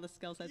taught me all the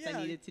skill sets I Yeah.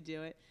 needed to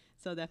do it.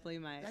 So definitely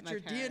That's my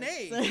your parents.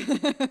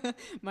 DNA.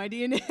 My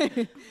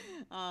DNA.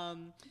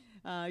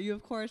 You,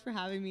 of course, for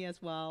having me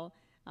as well.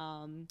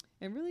 And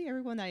really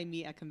everyone that I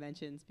meet at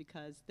conventions,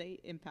 because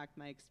they impact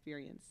my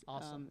experience.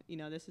 Awesome.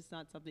 This is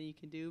not something you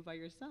can do by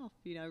yourself.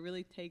 It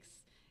really takes,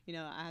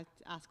 I have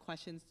to ask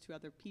questions to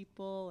other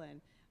people,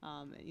 and,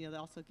 they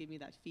also give me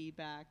that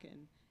feedback,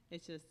 and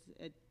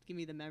it give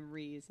me the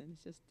memories, and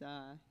it's just,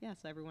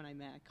 so everyone I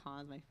met at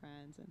cons, my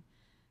friends, and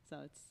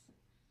so it's.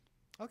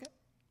 Okay.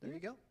 There you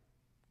go.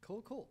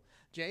 Cool.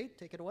 Jade,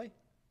 take it away.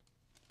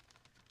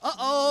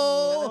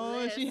 Uh-oh!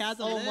 Oh, she has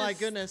a Oh, list. my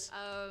goodness.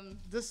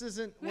 This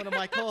isn't one of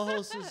my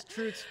co-hosts,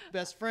 Truth's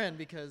best friend,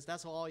 because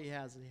that's all he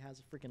has. He has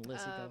a freaking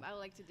list. I would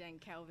like to thank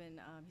Calvin.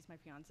 He's my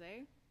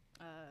fiance.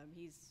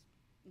 He's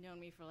known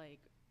me for like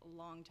a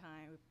long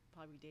time. We've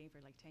probably been dating for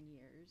like 10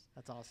 years.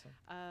 That's awesome.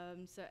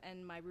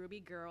 And my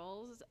Ruby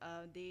girls,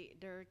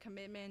 their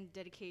commitment,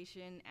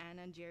 dedication,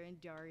 Anna, Jerry,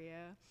 and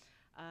Daria.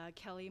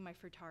 Kelly, my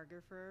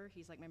photographer,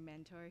 he's like my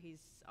mentor. He's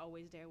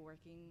always there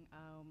working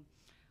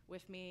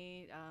with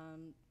me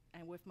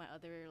and with my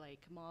other like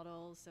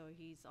models. So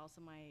he's also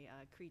my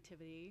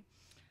creativity.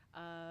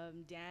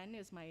 Dan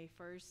is my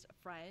first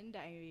friend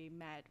I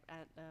met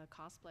at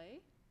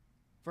cosplay.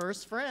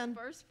 First friend.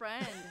 First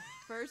friend.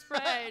 First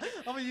friend.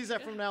 I'm going to use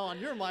that from now on.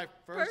 You're my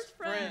first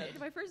friend.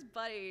 My first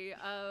buddy.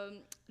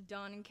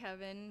 Don and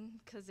Kevin,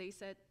 because they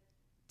said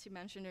to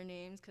mention their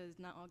names, because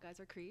not all guys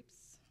are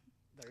creeps.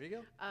 There you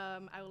go.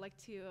 I would like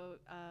to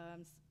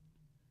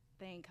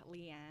thank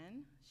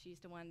Leanne. She's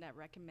the one that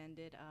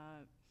recommended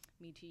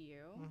me to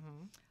you.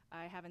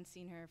 I haven't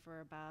seen her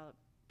for about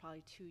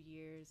probably 2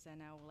 years,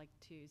 and I would like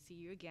to see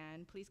you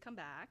again. Please come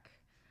back.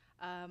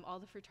 All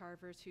the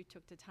photographers who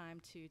took the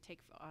time to take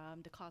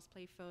the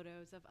cosplay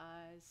photos of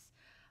us.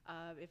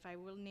 If I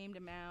will name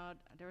them out,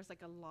 there was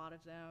like a lot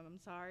of them. I'm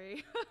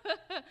sorry.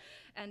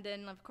 And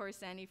then, of course,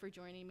 Sandy for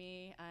joining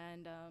me,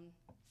 and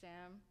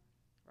Sam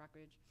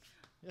Rockridge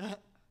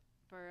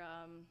for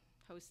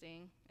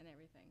hosting and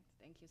everything.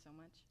 Thank you so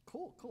much.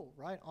 Cool.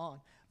 Right on.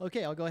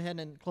 Okay, I'll go ahead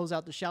and close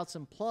out the shouts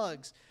and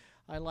plugs.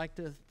 I'd like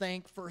to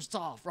thank, first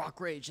off, Rock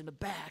Rage in the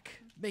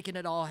back, making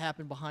it all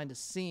happen behind the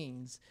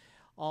scenes.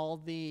 All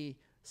the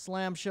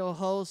Slam Show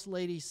hosts,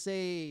 Lady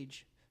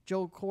Sage,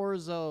 Joe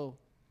Corzo,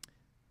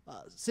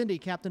 Cindy,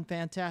 Captain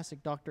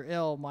Fantastic, Dr.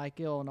 L, Mike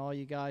Ill, and all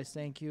you guys.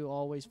 Thank you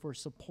always for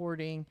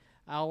supporting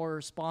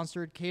our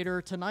sponsored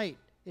caterer tonight.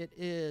 It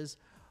is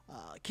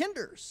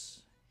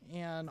Kinder's.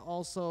 And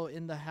also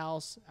in the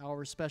house,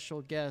 our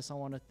special guest. I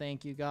want to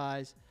thank you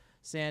guys.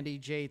 Sandy,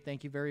 Jay,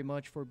 thank you very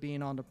much for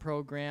being on the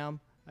program.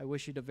 I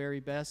wish you the very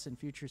best in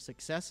future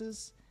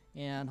successes.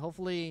 And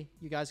hopefully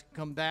you guys can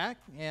come back.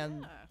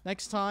 And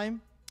next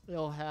time,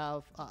 they'll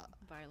have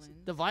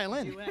the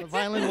violin. The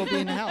violin will be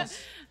in the house.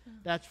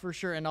 That's for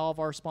sure. And all of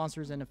our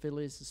sponsors and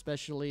affiliates,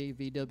 especially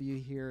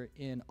VW here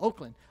in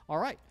Oakland. All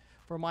right.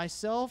 For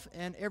myself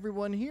and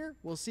everyone here,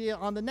 we'll see you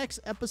on the next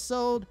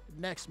episode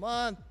next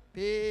month.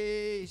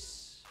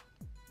 Peace.